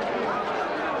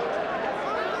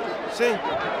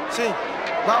 Sim.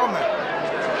 Bao me.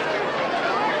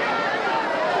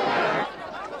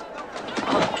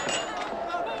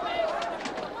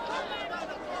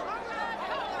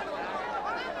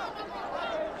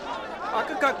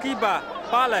 Akaka kiba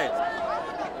pale.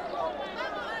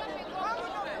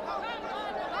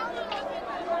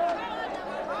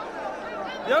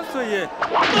 Yosuye.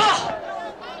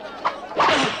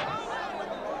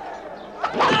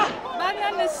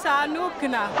 Bana ni sanu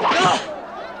kna.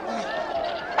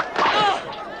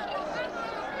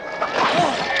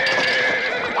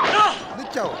 Ni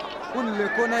chao, un le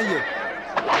kona ye.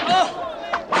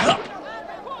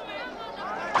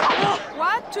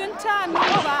 Wa tunta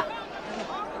nuba.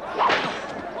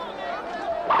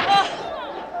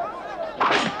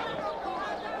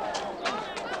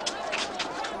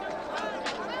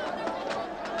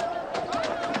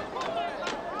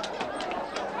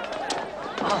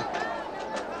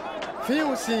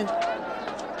 Fiusi.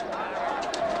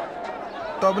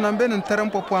 Tobna ben en terem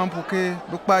po pwan po ke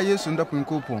bu pa Yesu ndapu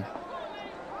nkopo.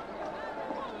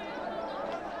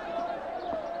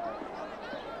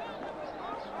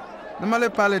 Namale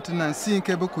palet na sin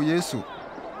ke bu ku Yesu.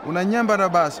 Una nyamba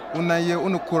Barabas una ye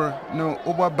unukur no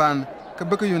obwa ban ke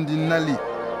bu yundi nali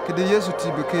ke de Yesu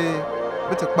ti bu ke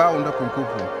bete pa ndapu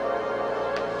nkopo.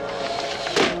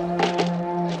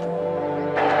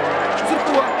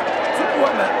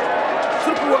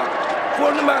 Surpua,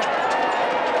 fornema.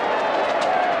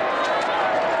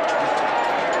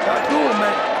 Tatu me.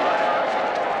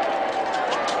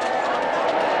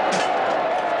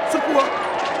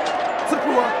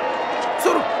 Surpua,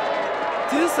 sur.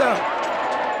 Tisa.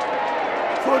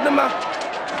 Fornema.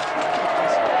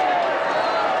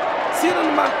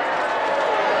 Sirenema.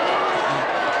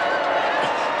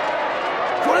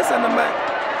 Foresa na me.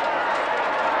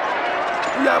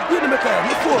 Ya bwini me kaya,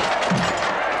 ni for.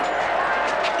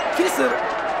 Kisser.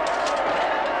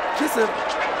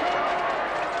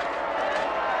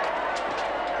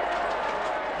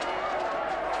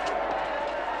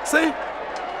 Say.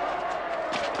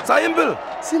 Sayembil.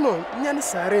 Simon, nyan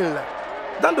sarin la.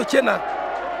 Dando chena.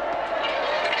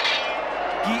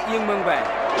 Gi yeng mong ba.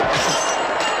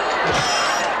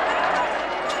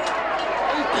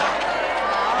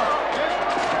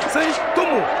 Say,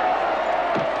 Tomo.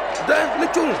 Da, le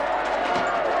chung.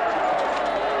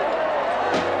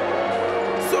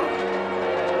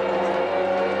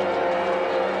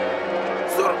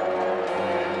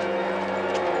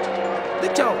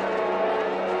 chao.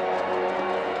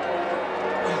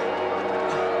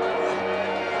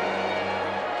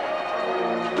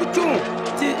 Tu chung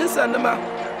ti insan nama.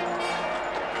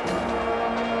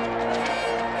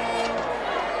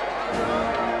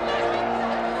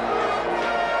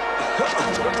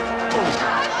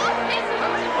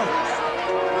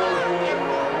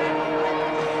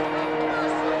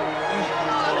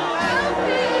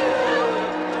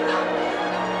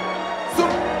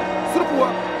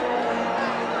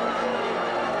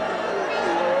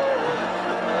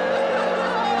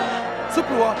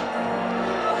 Supua.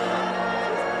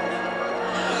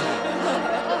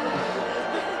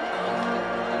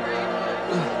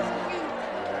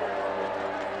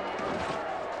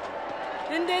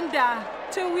 Ndenda,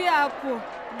 chewi apo,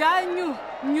 ganyu,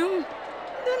 nyum.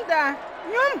 Ndenda,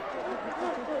 nyum.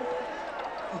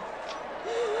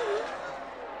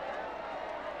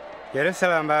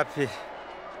 Yerusalem bapi.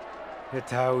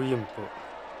 Eta wimpo.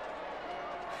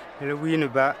 Ele winu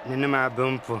ba nima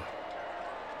bumpo.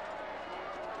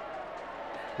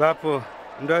 Bapo,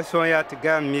 ndo so ya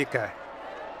tiga mika.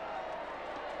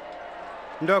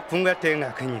 Ndo kunga tenga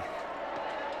kanyi.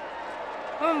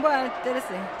 Ombo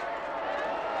terse.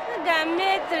 Ga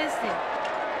metrese.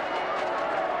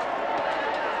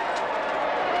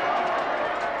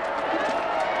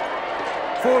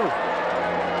 Full.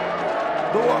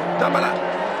 Doa, damala.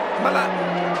 Mala.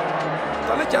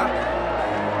 Talecha.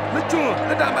 Luchun,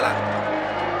 le damala.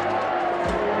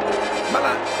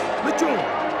 Mala, luchun.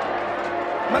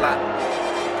 Mala.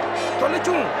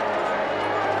 Tolechun.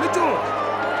 Luchun.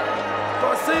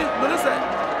 To si, nunese.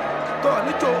 To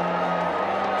luchun.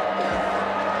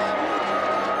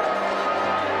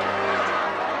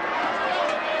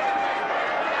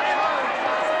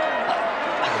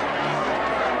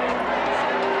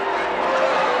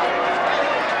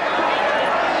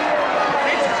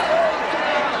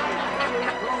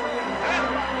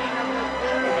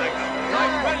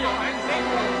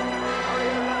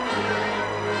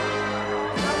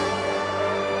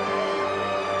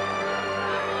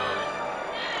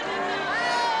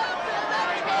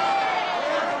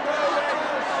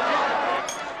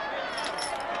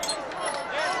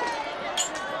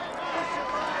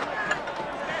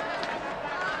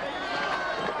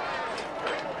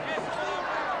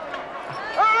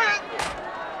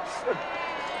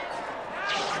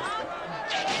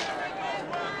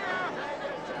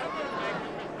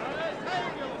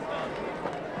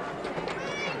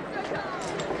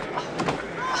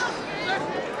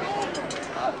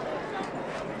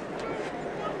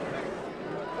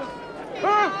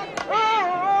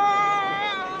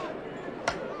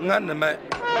 Ngan mai.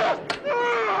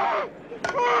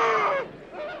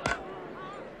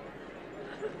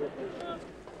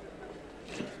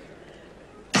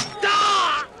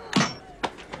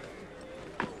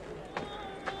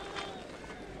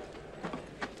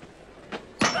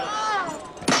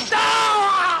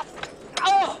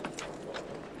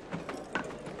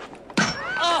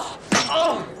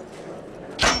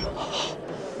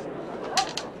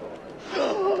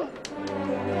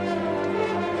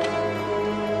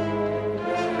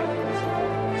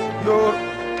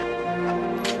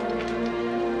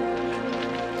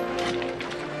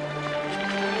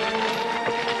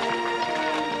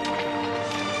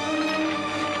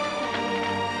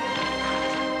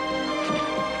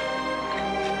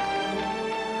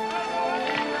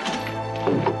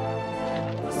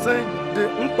 Saint de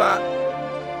Umpa.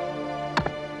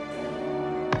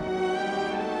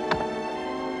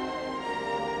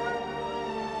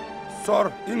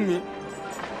 Sor Inmi.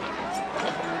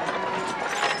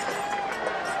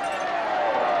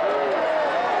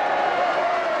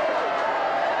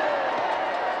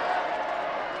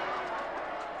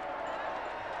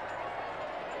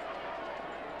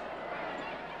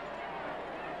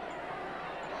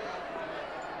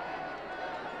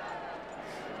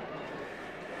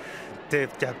 Tep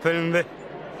chapelme.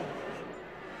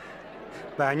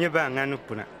 Banyak bangan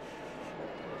puna.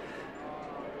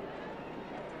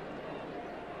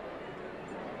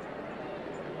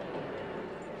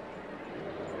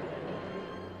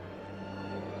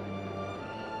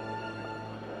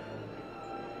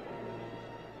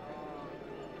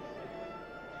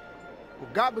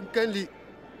 Uga benkenli.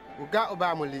 Uga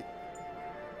obamuli.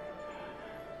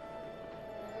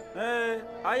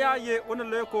 Aya ye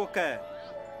unle ko ka.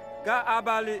 Ga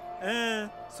abali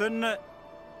sunna.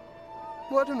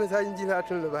 Moto me sa injila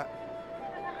tun ba.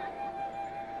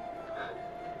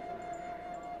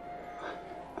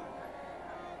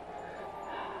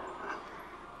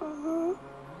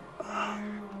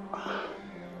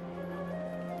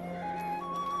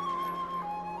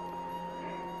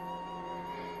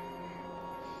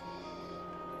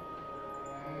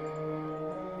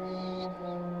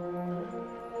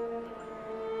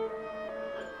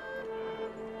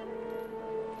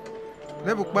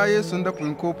 Le bu kpa Yesu nda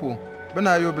pun kopo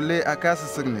bana yo bele akasi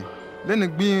signe le ne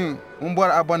gbi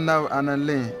umbor abon na anan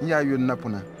le ya yo na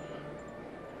puna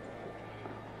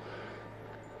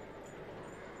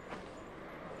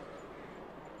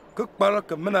Ku kpar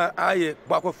ke mana aye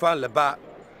ba ko fan le ba.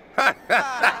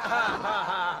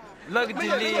 Lag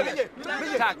dili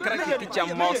ta kraki ti jam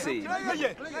mosi.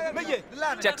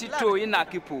 Chati to ina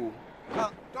kipu.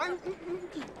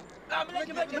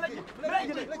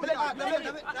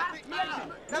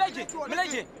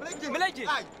 Mileji.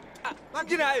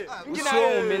 So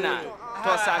mina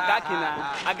to sagakina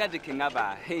agadi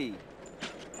kingaba. Hey.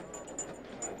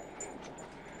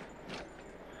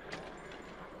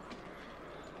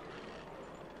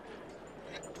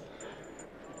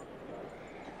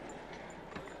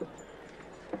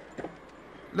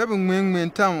 le bu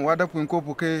ngmen tam wada pun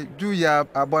kopo ke ju ya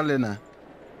abolena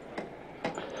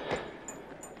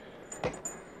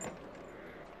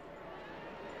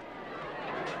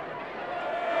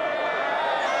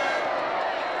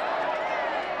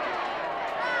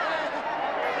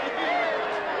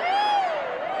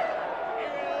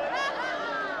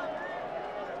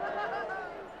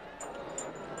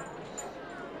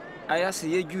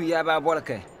Ayasi ye ju ya ba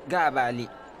bolke ga bali.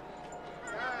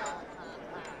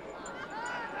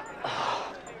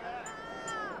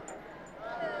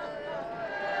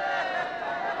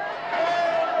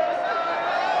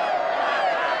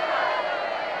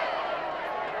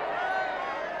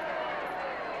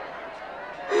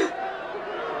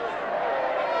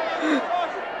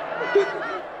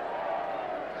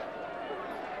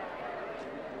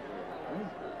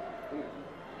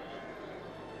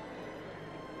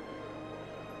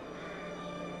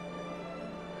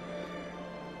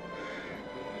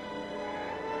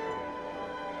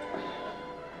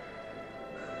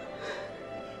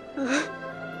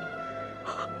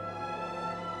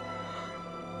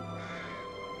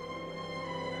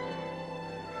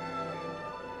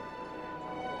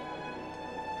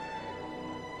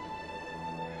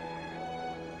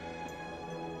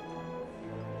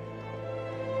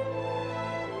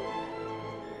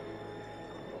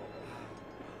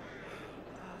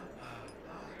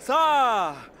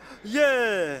 Sa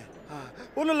ye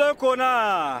unule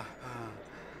kona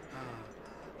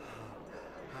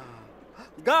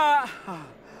ga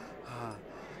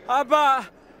aba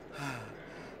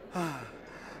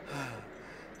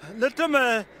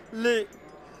leteme le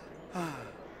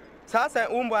Sasa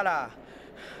umbala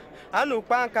anu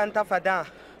kanta fadan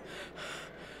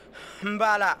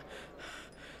mbala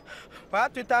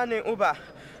watu tani uba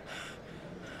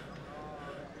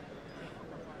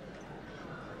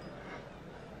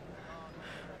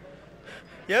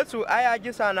Yesu aya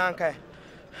gisa nan kai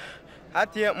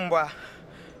atiye mbwa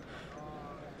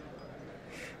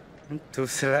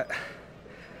tusla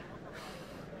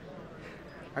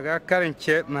aga karin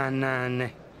che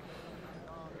manane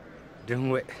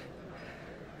dungwe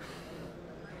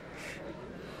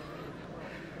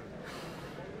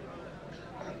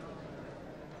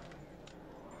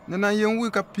nana yen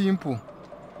wi ka pimpu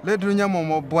le dunya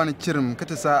mo bon chirim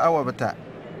kete sa awa bata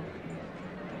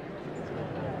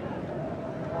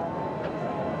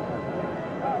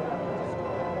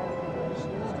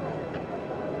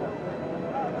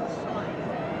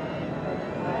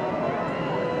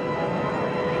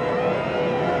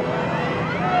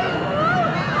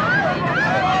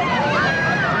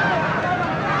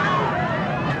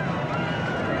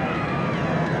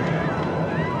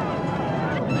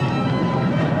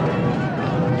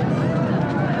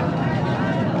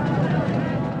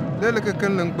le ke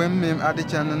kan lang bem mem adi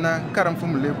chan na karam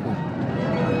fum lepo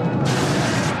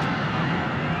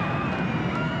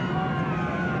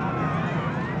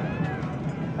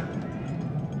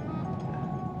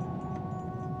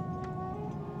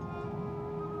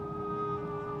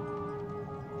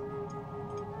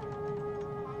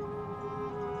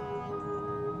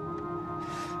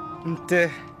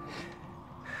nte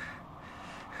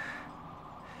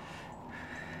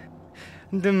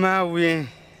ndemawi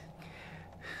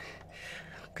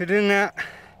kedinga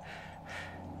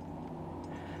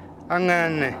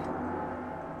angane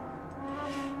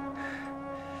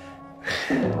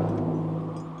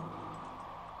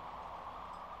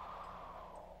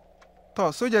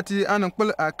to sojati an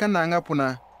kpul akana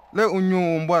ngapuna le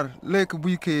unyu mbor le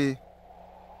kbuike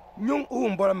Nyung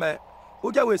mbor me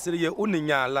uja wesiri ye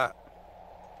uninyala.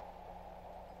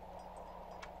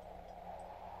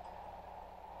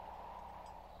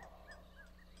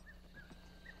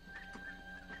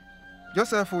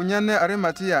 Joseph nyane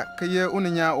Arimatia keye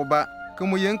uninya oba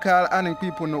kumu yenkal anin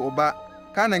pipu no oba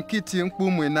kanan kiti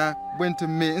nkpumu na bwente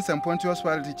me insan Pontius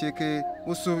Pilate cheke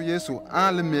usu Yesu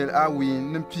an le mel awi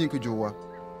nim pink jowa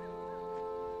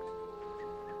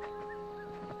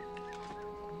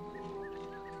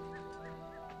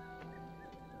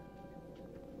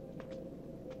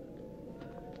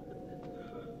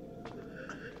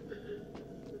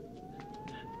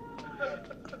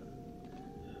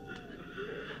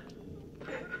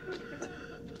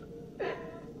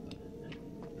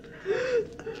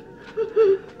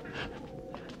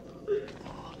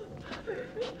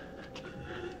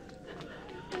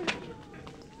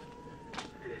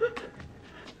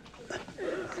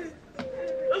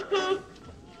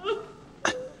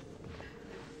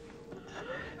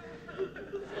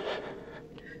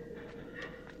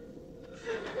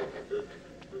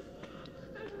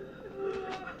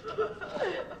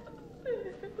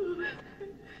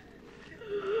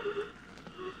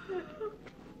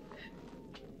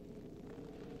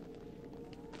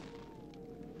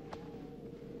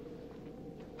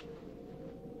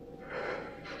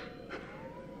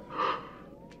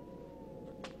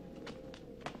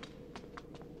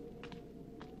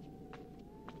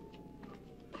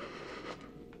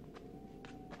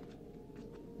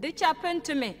di chapin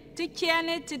to me, to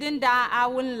kiane to din da I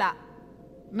won't la.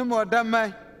 No more damn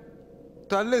my.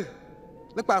 Tolu,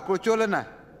 look back, Cholana.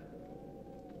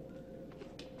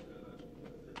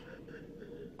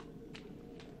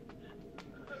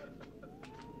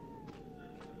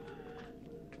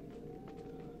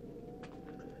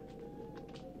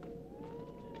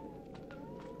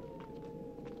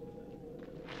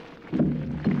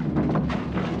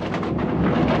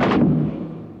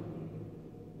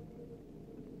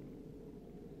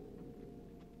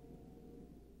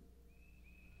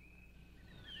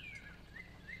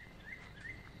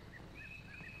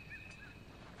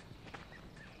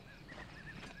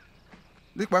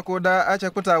 Dikpa ko da a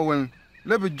chakuta won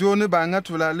le bi joni ba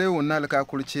ngatula le won na ka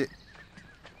kulche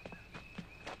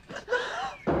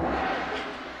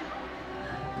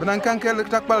banan kan kel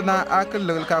takbal na akil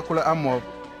le ka kula amob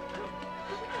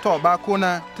to ba ko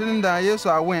na tinda Yesu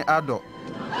awen ado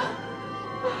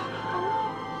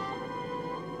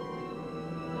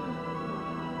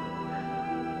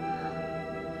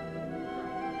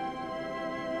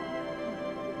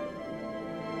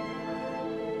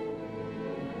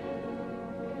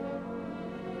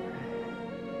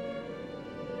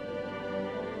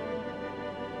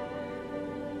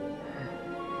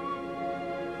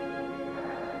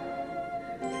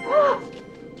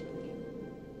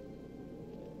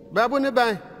babu ne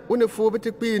ban une fu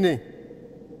biti kpini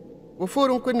wo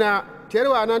furun kuna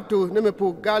terwa nan to ne me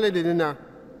pu gale de na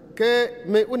ke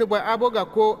me une boy aboga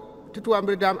ko tutu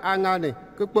amridam angane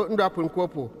ke kpo ndo apun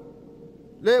kopo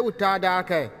le uta da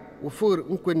kai wo fur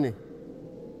unkunni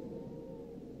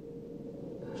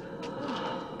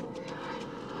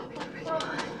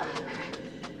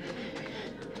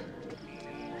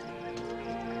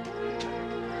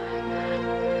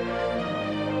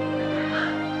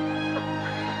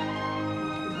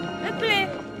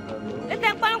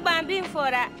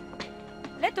fora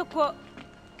leto ko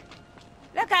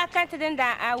le ka kan tidin da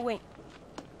awen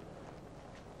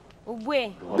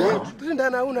ubwe tidin da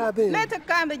na una be le te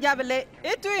kan be jabele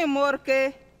itu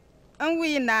imorke an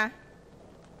wina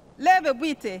le be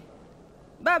buite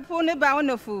ba puni ba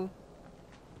wona fu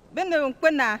bende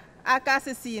nkpena aka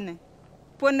sisine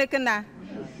pone kana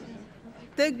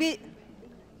tegbi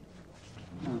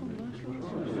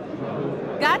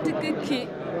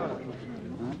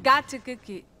gati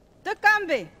kiki te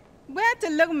kambe bwe te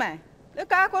lugma le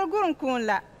ka kor gurun kun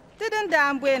la te den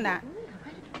da mbwena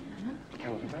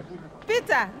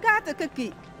Peter gata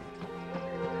kiki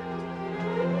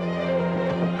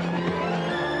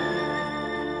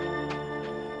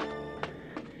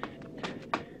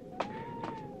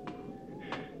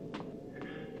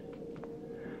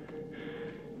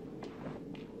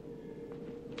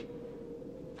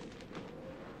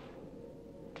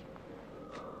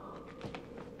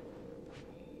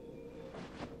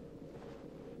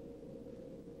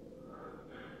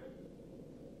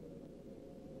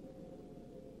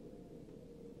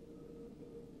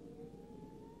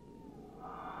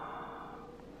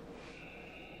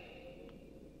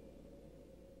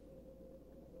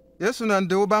Yesu nan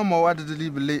de ba mo wa de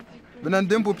libele benan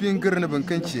dempo pin गर्ने ban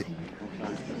kanci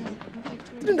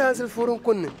tin da sel furun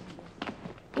kunne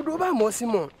udo ba mo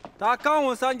Simon ta kan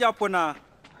won sanja pona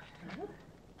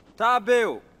ta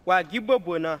beo wa gibo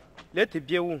bona le te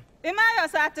biewu ima yo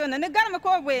sato ne garme ko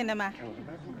bwe ne ma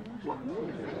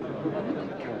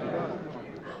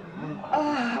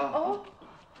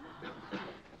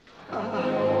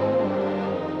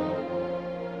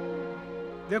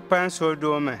de pan so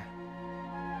do me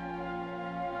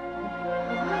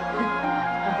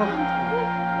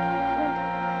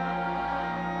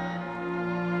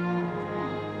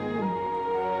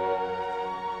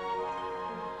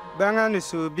banga ni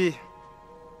subi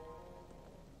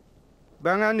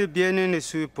banga ni biene ni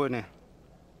supone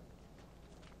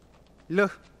lo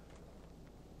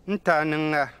nta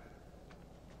nanga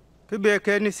ke be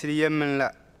ke ni siriyemin la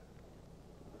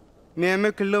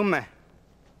me kilome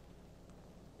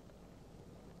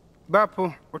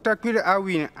bapo utakwiri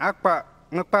awin akpa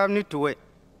ngpa ni tuwe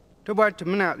to ba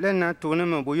timna lena to ne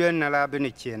mo boyen na la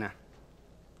beni chena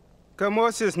ka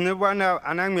Moses ne wana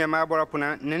anangwe ma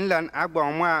borapuna ninlan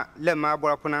agbon ma le ma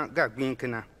borapuna gagbin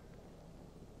kina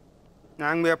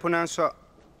na ngwe puna so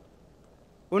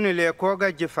unile ko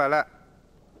ga jifala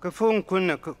ka fun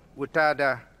kunna ku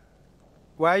utada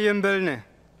wayembel ne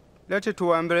lati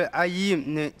tuwambre ayim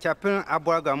ne chapin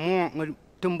aborga mo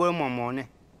tumbol momone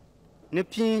ne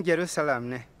pin Jerusalem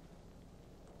ne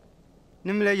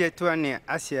nimle yetwani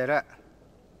asiera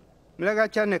mlaga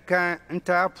chane kan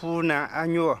nta puna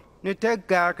anyo ni te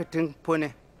gar kitin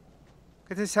pone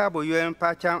kiti sabo yoyen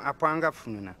pacham apanga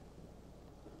fununa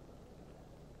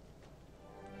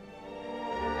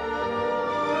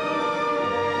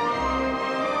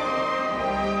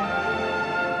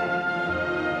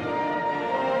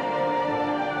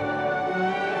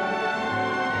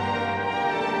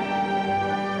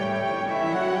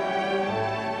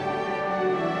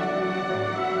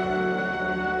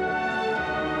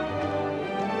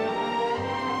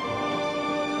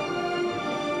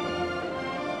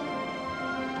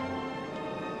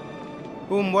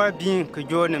umbor bin ke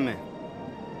jone me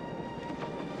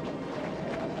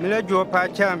mila jo pa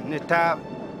cham ne ta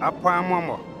apwa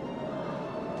momo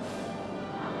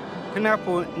kana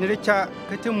po niricha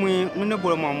kete mui mune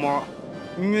bol momo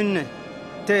nyunne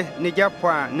te ne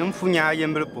japwa nemfunya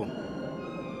yembrpo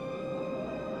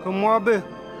ko mobe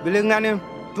bilingane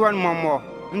tuan momo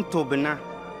ntobina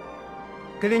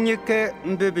kilinyike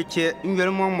mbebeche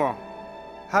nywel momo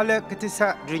hale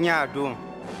kitisa dunya do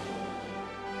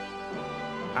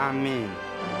amen.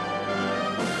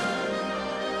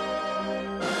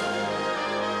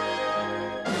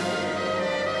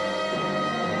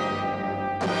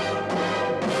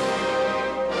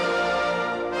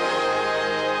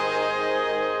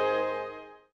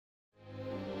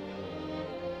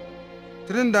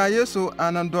 Trinda Yesu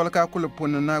anan dolka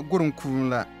kulupuna na gurun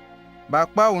kunla. Ba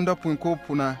kpa wunda pun ko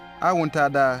puna a wunta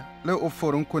da le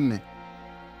oforun kunne.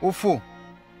 Ofo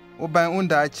o ban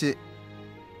unda ache.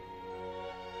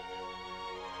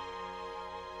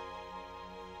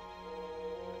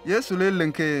 Yesu le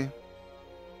lenke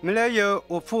mile yo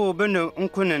ofo beno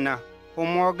nkunne na o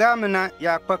moga mena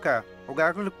ya kpaka o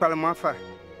ga kul palma fa.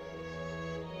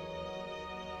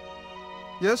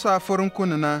 Yesu a forun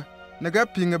kunne na naga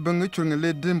pinga benga chunga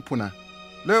le dimpuna.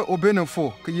 Le obene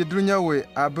fo ke yidrunya we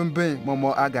abemben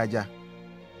momo agaja.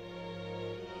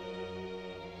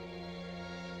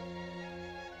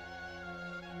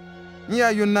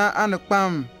 Nya yuna an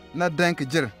kpam na denk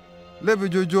jir. Le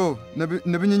bijojo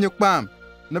ne binyi kpam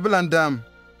ne bilandam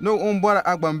no umbara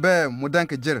agbambe mu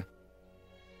denk jir.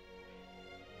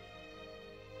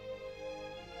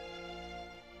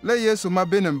 Le Yesu ma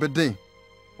benem bedin.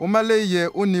 O ma le ye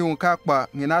oni unka kpa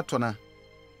ngina tona.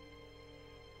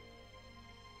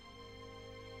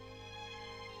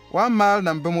 Wa mal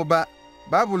na mbemu ba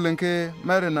babu lenke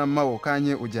mere na mawo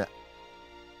kanye uja.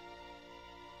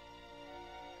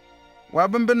 Wa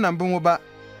bimbe na mbemu ba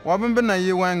wa bimbe na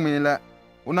ye wan ngmela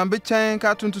unambe chan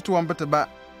ka tuntutu wambete ba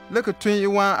leke tun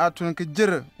iwan atun ke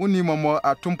jir uni momo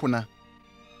atumpuna.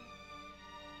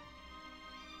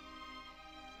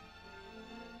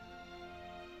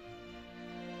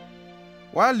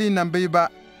 Wa li na mbe ba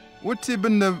wuti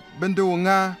binde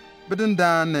wunga bidin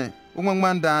dane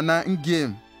ungwangman dana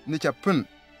ngame ni chapun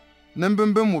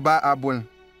nembembe mu ba abul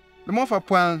le mo fa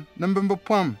pwan nembembe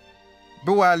pwam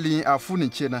be wali afu ni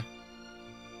chena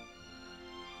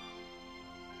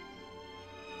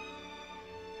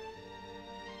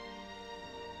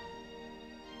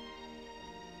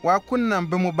wa kunna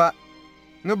mbemu ba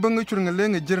ngebengu churnga le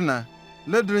ngejirna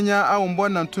le drinya awumbo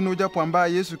nan tunu japwan ba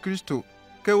Yesu Kristo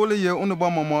ke wole ye unu ba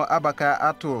momo abaka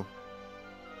ato.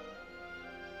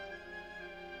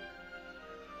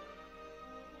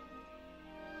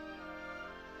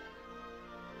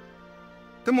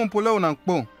 Temon pula unan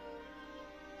kpo.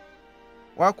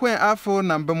 Wa kwen afo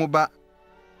na mbemu ba.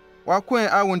 Wa kwen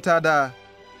awunta da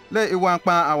le iwan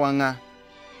kpa awanga.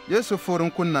 Yesu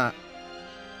forun kunna.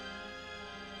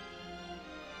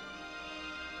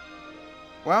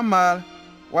 Wa mal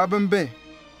wa bembe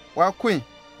wa kwen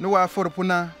ni wa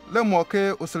forpuna le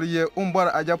moke usliye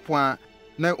umbor ajapwa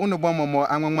na unubon momo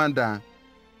angwangmanda.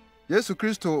 Yesu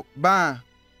Kristo ba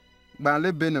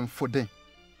le benem fode.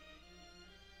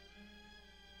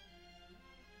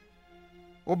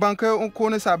 O banke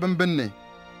unkone sabin binne.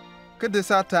 Kede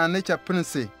sata ne cha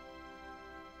prince.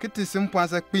 Kiti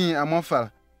simpansa kpin amonfal.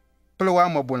 Plewa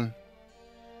mobun.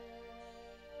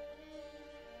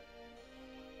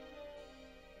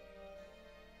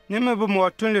 Nime bu mo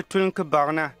tun le tun ke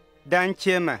barna dan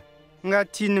chema nga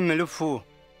ti ni me le fu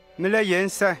me le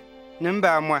yensa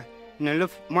nimba mwa ne le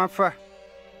mafa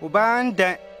u ban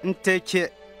da nteche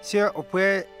se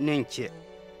opwe nenche.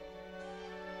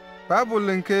 Bible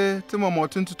lenke timo mo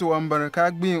tuntutu wambar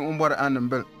ka gbin umbar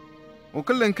anambel. O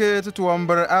kelenke tutu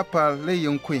wambar apal le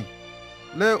yinkwi.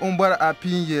 Le umbar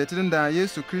apinye tinda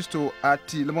Yesu Kristo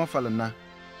ati le monfalana.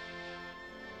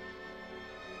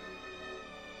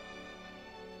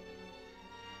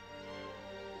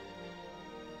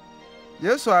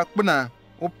 Yesu akpuna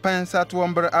o pensa tu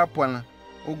wambar apal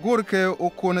o gurke o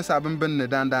kone sabin binne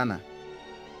dandana.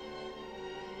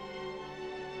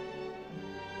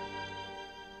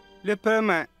 Le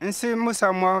pema nsi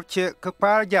musa mo che ke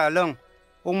kpar jalong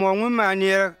o mo ngu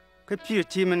manier ke pir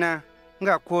timina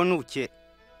nga konu che.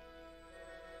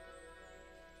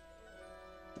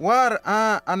 War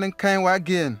anin kain wa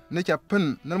gen ne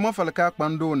chapin ne mo falka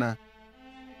kpandona.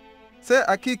 Se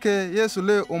akike Yesu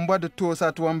le umba de to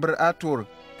sa tu wambar atur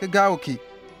ke gawki.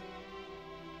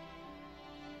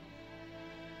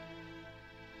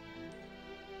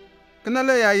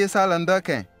 Kanale ya yesalanda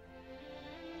ken.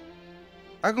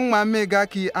 Akun ma me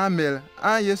gaki amel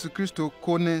a Yesu Kristo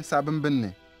kone sabin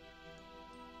binne.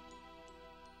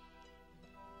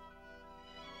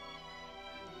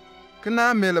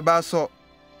 kena mele ba so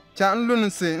cha nlun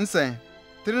se nsen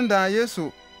tirinda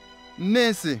Yesu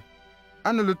nesi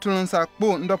anu lutun sa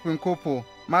kpo ndopin kopo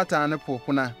mata ne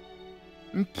popuna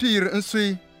mpir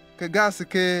nsui ke gas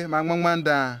ke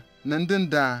magmangmanda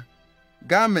nandinda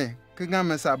game ke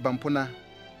game sa bampuna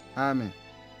amen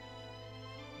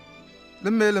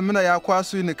le mele mina ya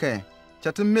kwasu ni ke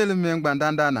chatin mele me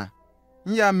ngbandandana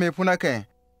nya me puna ke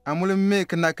amule me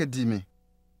kna ke dimi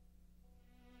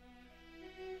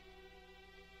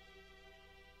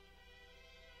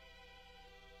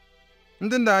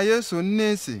ndinda Yesu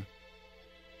nesi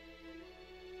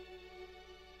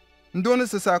ndone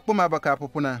se sa kpo mabaka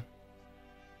popuna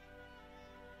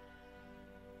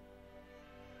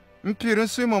mpirin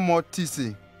sui mo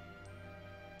tisi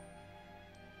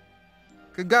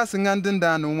ke gas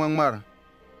ngandinda no ngmar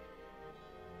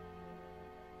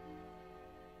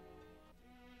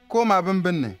ko ma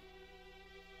bimbinne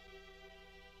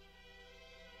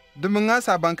dumunga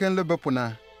sa banken le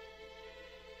bapuna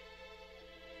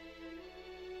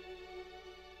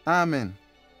amen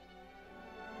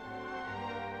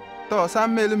to sa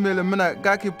mele mina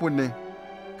gaki punne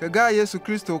ke ga Yesu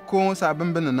Kristo ko sa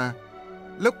bimbinna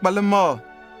le kpalmo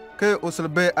ke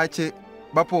usulbe ache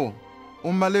bapo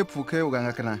umale puke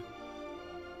uganga kana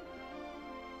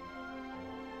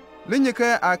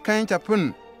linyike akan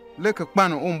chapun le ke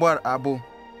kpan umbar abo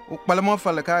ukpalmo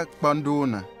falaka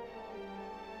kpanduna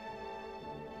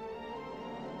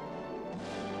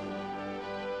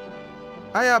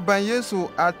aya ban Yesu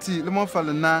ati le mo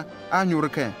falna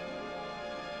anyurke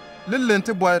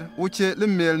lilente boar uche le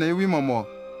mel ne wi momo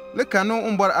le kanu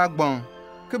umbar agbon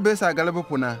ke besa galabo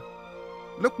puna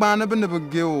le kpana bene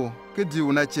begeo ke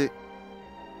diuna che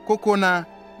kokona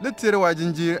le tere wa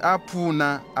jinjir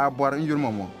apuna abor nyur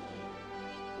momo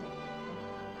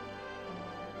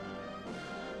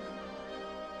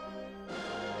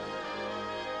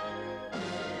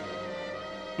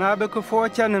ma be ko fo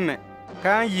chaneme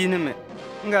kan yineme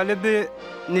nga le be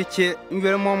ni che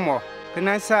nyur momo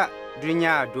kana sa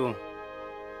dunya do